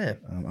nap. Fair.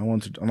 I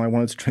wanted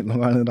to drink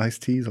Long Island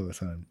iced teas all the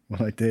time.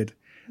 Well, I did,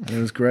 and it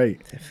was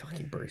great. They're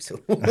fucking brutal.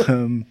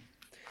 Do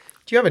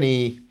you have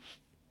any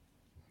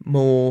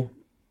more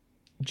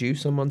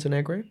juice on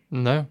Montenegro?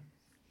 No,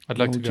 I'd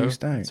like More to go.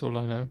 juiced out. That's all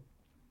I know.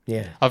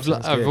 Yeah, I've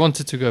good.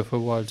 wanted to go for a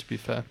while. To be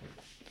fair,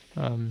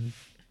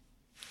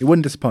 It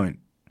wouldn't disappoint.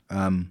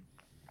 well,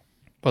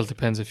 it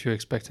depends if you're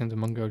expecting the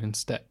Mongolian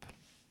steppe.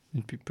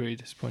 You'd be pretty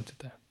disappointed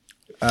there.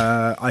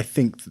 I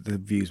think that the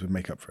views would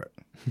make up for it.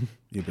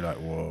 You'd be like,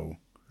 whoa.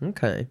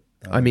 Okay.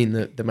 I mean,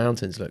 the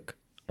mountains look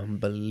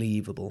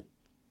unbelievable.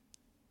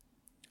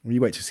 Well,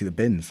 you wait to see the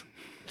bins.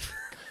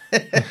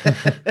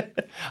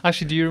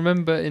 Actually, do you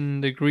remember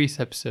in the Greece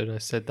episode I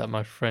said that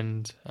my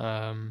friend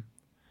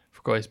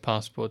forgot his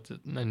passport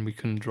and we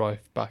couldn't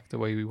drive back the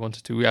way we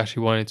wanted to? We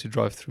actually wanted to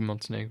drive through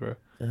Montenegro.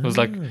 It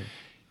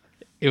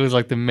was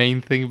like the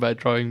main thing about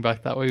driving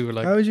back that way. We were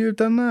like, how would you have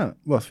done that?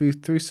 Well,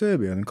 through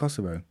Serbia and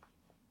Kosovo.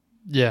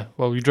 yeah,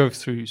 well, we drove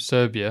through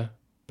Serbia,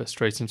 but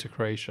straight into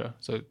Croatia.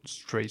 So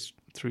straight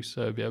through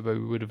Serbia, but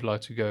we would have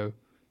liked to go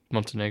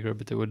Montenegro,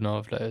 but they would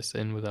not have let us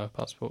in with our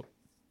passport.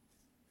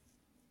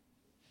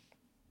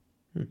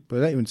 But they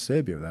let you into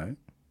Serbia without.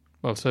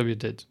 Well, Serbia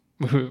did.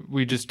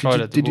 We just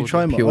tried it. Did you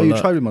try? You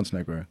tried with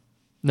Montenegro?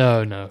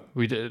 No,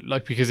 we did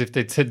because if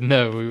they'd said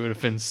no, we would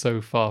have been so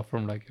far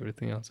from like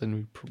everything else,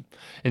 and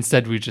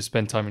instead we just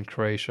spent time in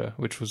Croatia,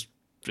 which was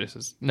just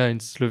as in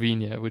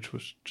Slovenia, which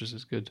was just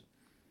as good.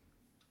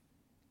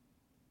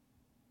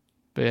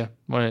 But yeah,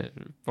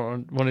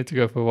 wanted to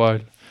go for a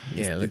while.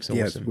 Yeah, it looks awesome.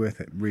 Yeah, it's worth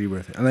it, really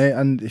worth it.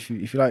 And if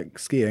you like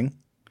skiing,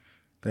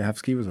 they have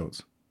ski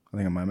resorts. I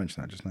think I might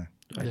mention that just now.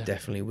 I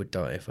definitely would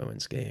die if I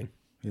went skiing.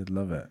 You'd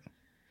love it.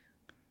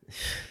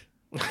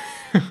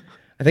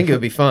 I think it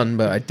would be fun,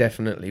 but I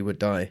definitely would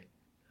die.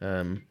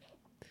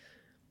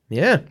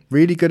 Yeah.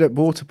 Really good at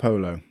water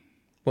polo.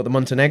 What, the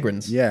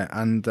Montenegrins? Yeah,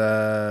 and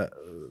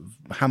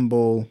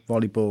handball,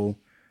 volleyball.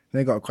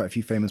 They got quite a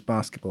few famous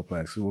basketball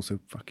players who are also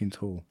fucking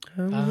tall.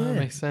 Oh, yeah.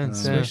 Makes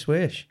sense. Swish,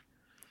 swish.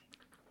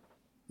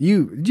 Do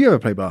you ever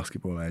play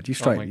basketball, Ed? You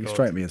strike me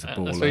as a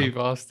baller. That's why you've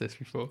asked this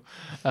before.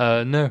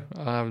 No,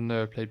 I have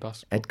never played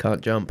basketball. Ed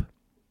can't jump.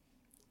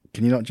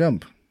 Can you not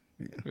jump?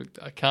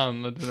 I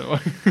can. I don't know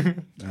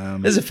why.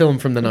 There's a film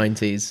from the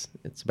 90s.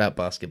 It's about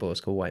basketball.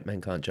 It's called White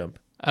Men Can't Jump.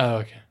 Oh,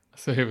 okay.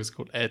 So it was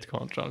called Ed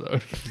Can't Jump, though.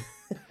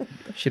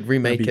 Should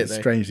remake it, though.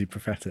 Strangely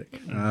prophetic.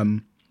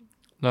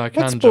 No, I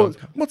can jump.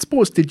 What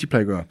sports did you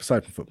play growing up,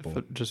 aside from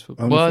football? Just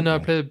football. Well, football. No,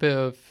 I played a bit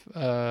of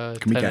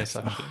Can tennis, we guess?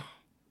 actually.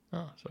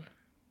 Oh, sorry.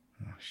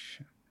 Oh,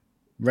 shit.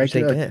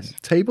 Regular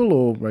table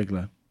or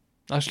regular?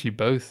 Actually,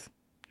 both.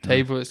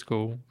 Table at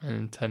school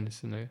and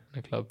tennis in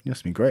a club. You must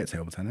have been great at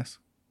table tennis.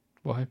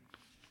 Why?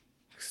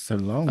 So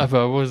long. I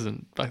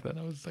wasn't back then.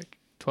 I was like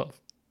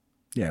 12.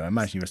 Yeah, I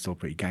imagine you were still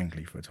pretty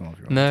gangly for a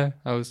 12-year-old. No,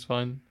 I was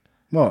fine.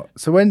 What?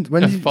 So when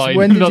did you? Fine.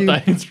 When did Not you?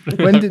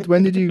 that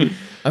When did you?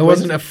 I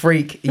wasn't a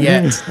freak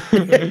yet.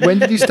 When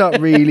did you start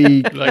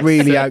really Like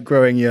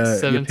outgrowing your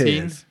 17,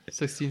 peers?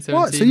 16, 17.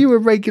 What? So you were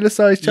regular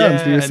sized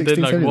chums? Yeah, You were and 16,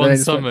 then like 17, one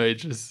summer,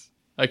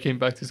 I came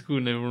back to school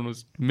and everyone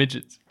was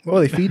midgets. What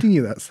were they feeding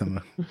you that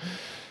summer?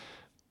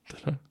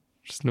 Don't know,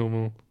 just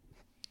normal.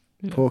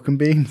 Pork and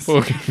beans.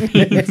 Pork and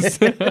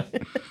beans.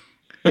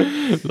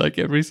 Like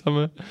every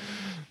summer.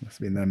 Must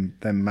have been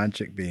them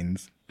magic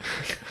beans.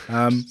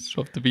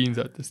 Swap the beans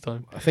out this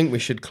time. I think we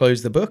should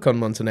close the book on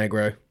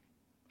Montenegro.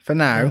 For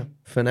now.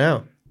 For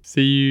now.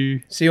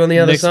 See you on the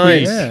other next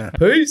side. week. Yeah.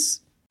 Peace.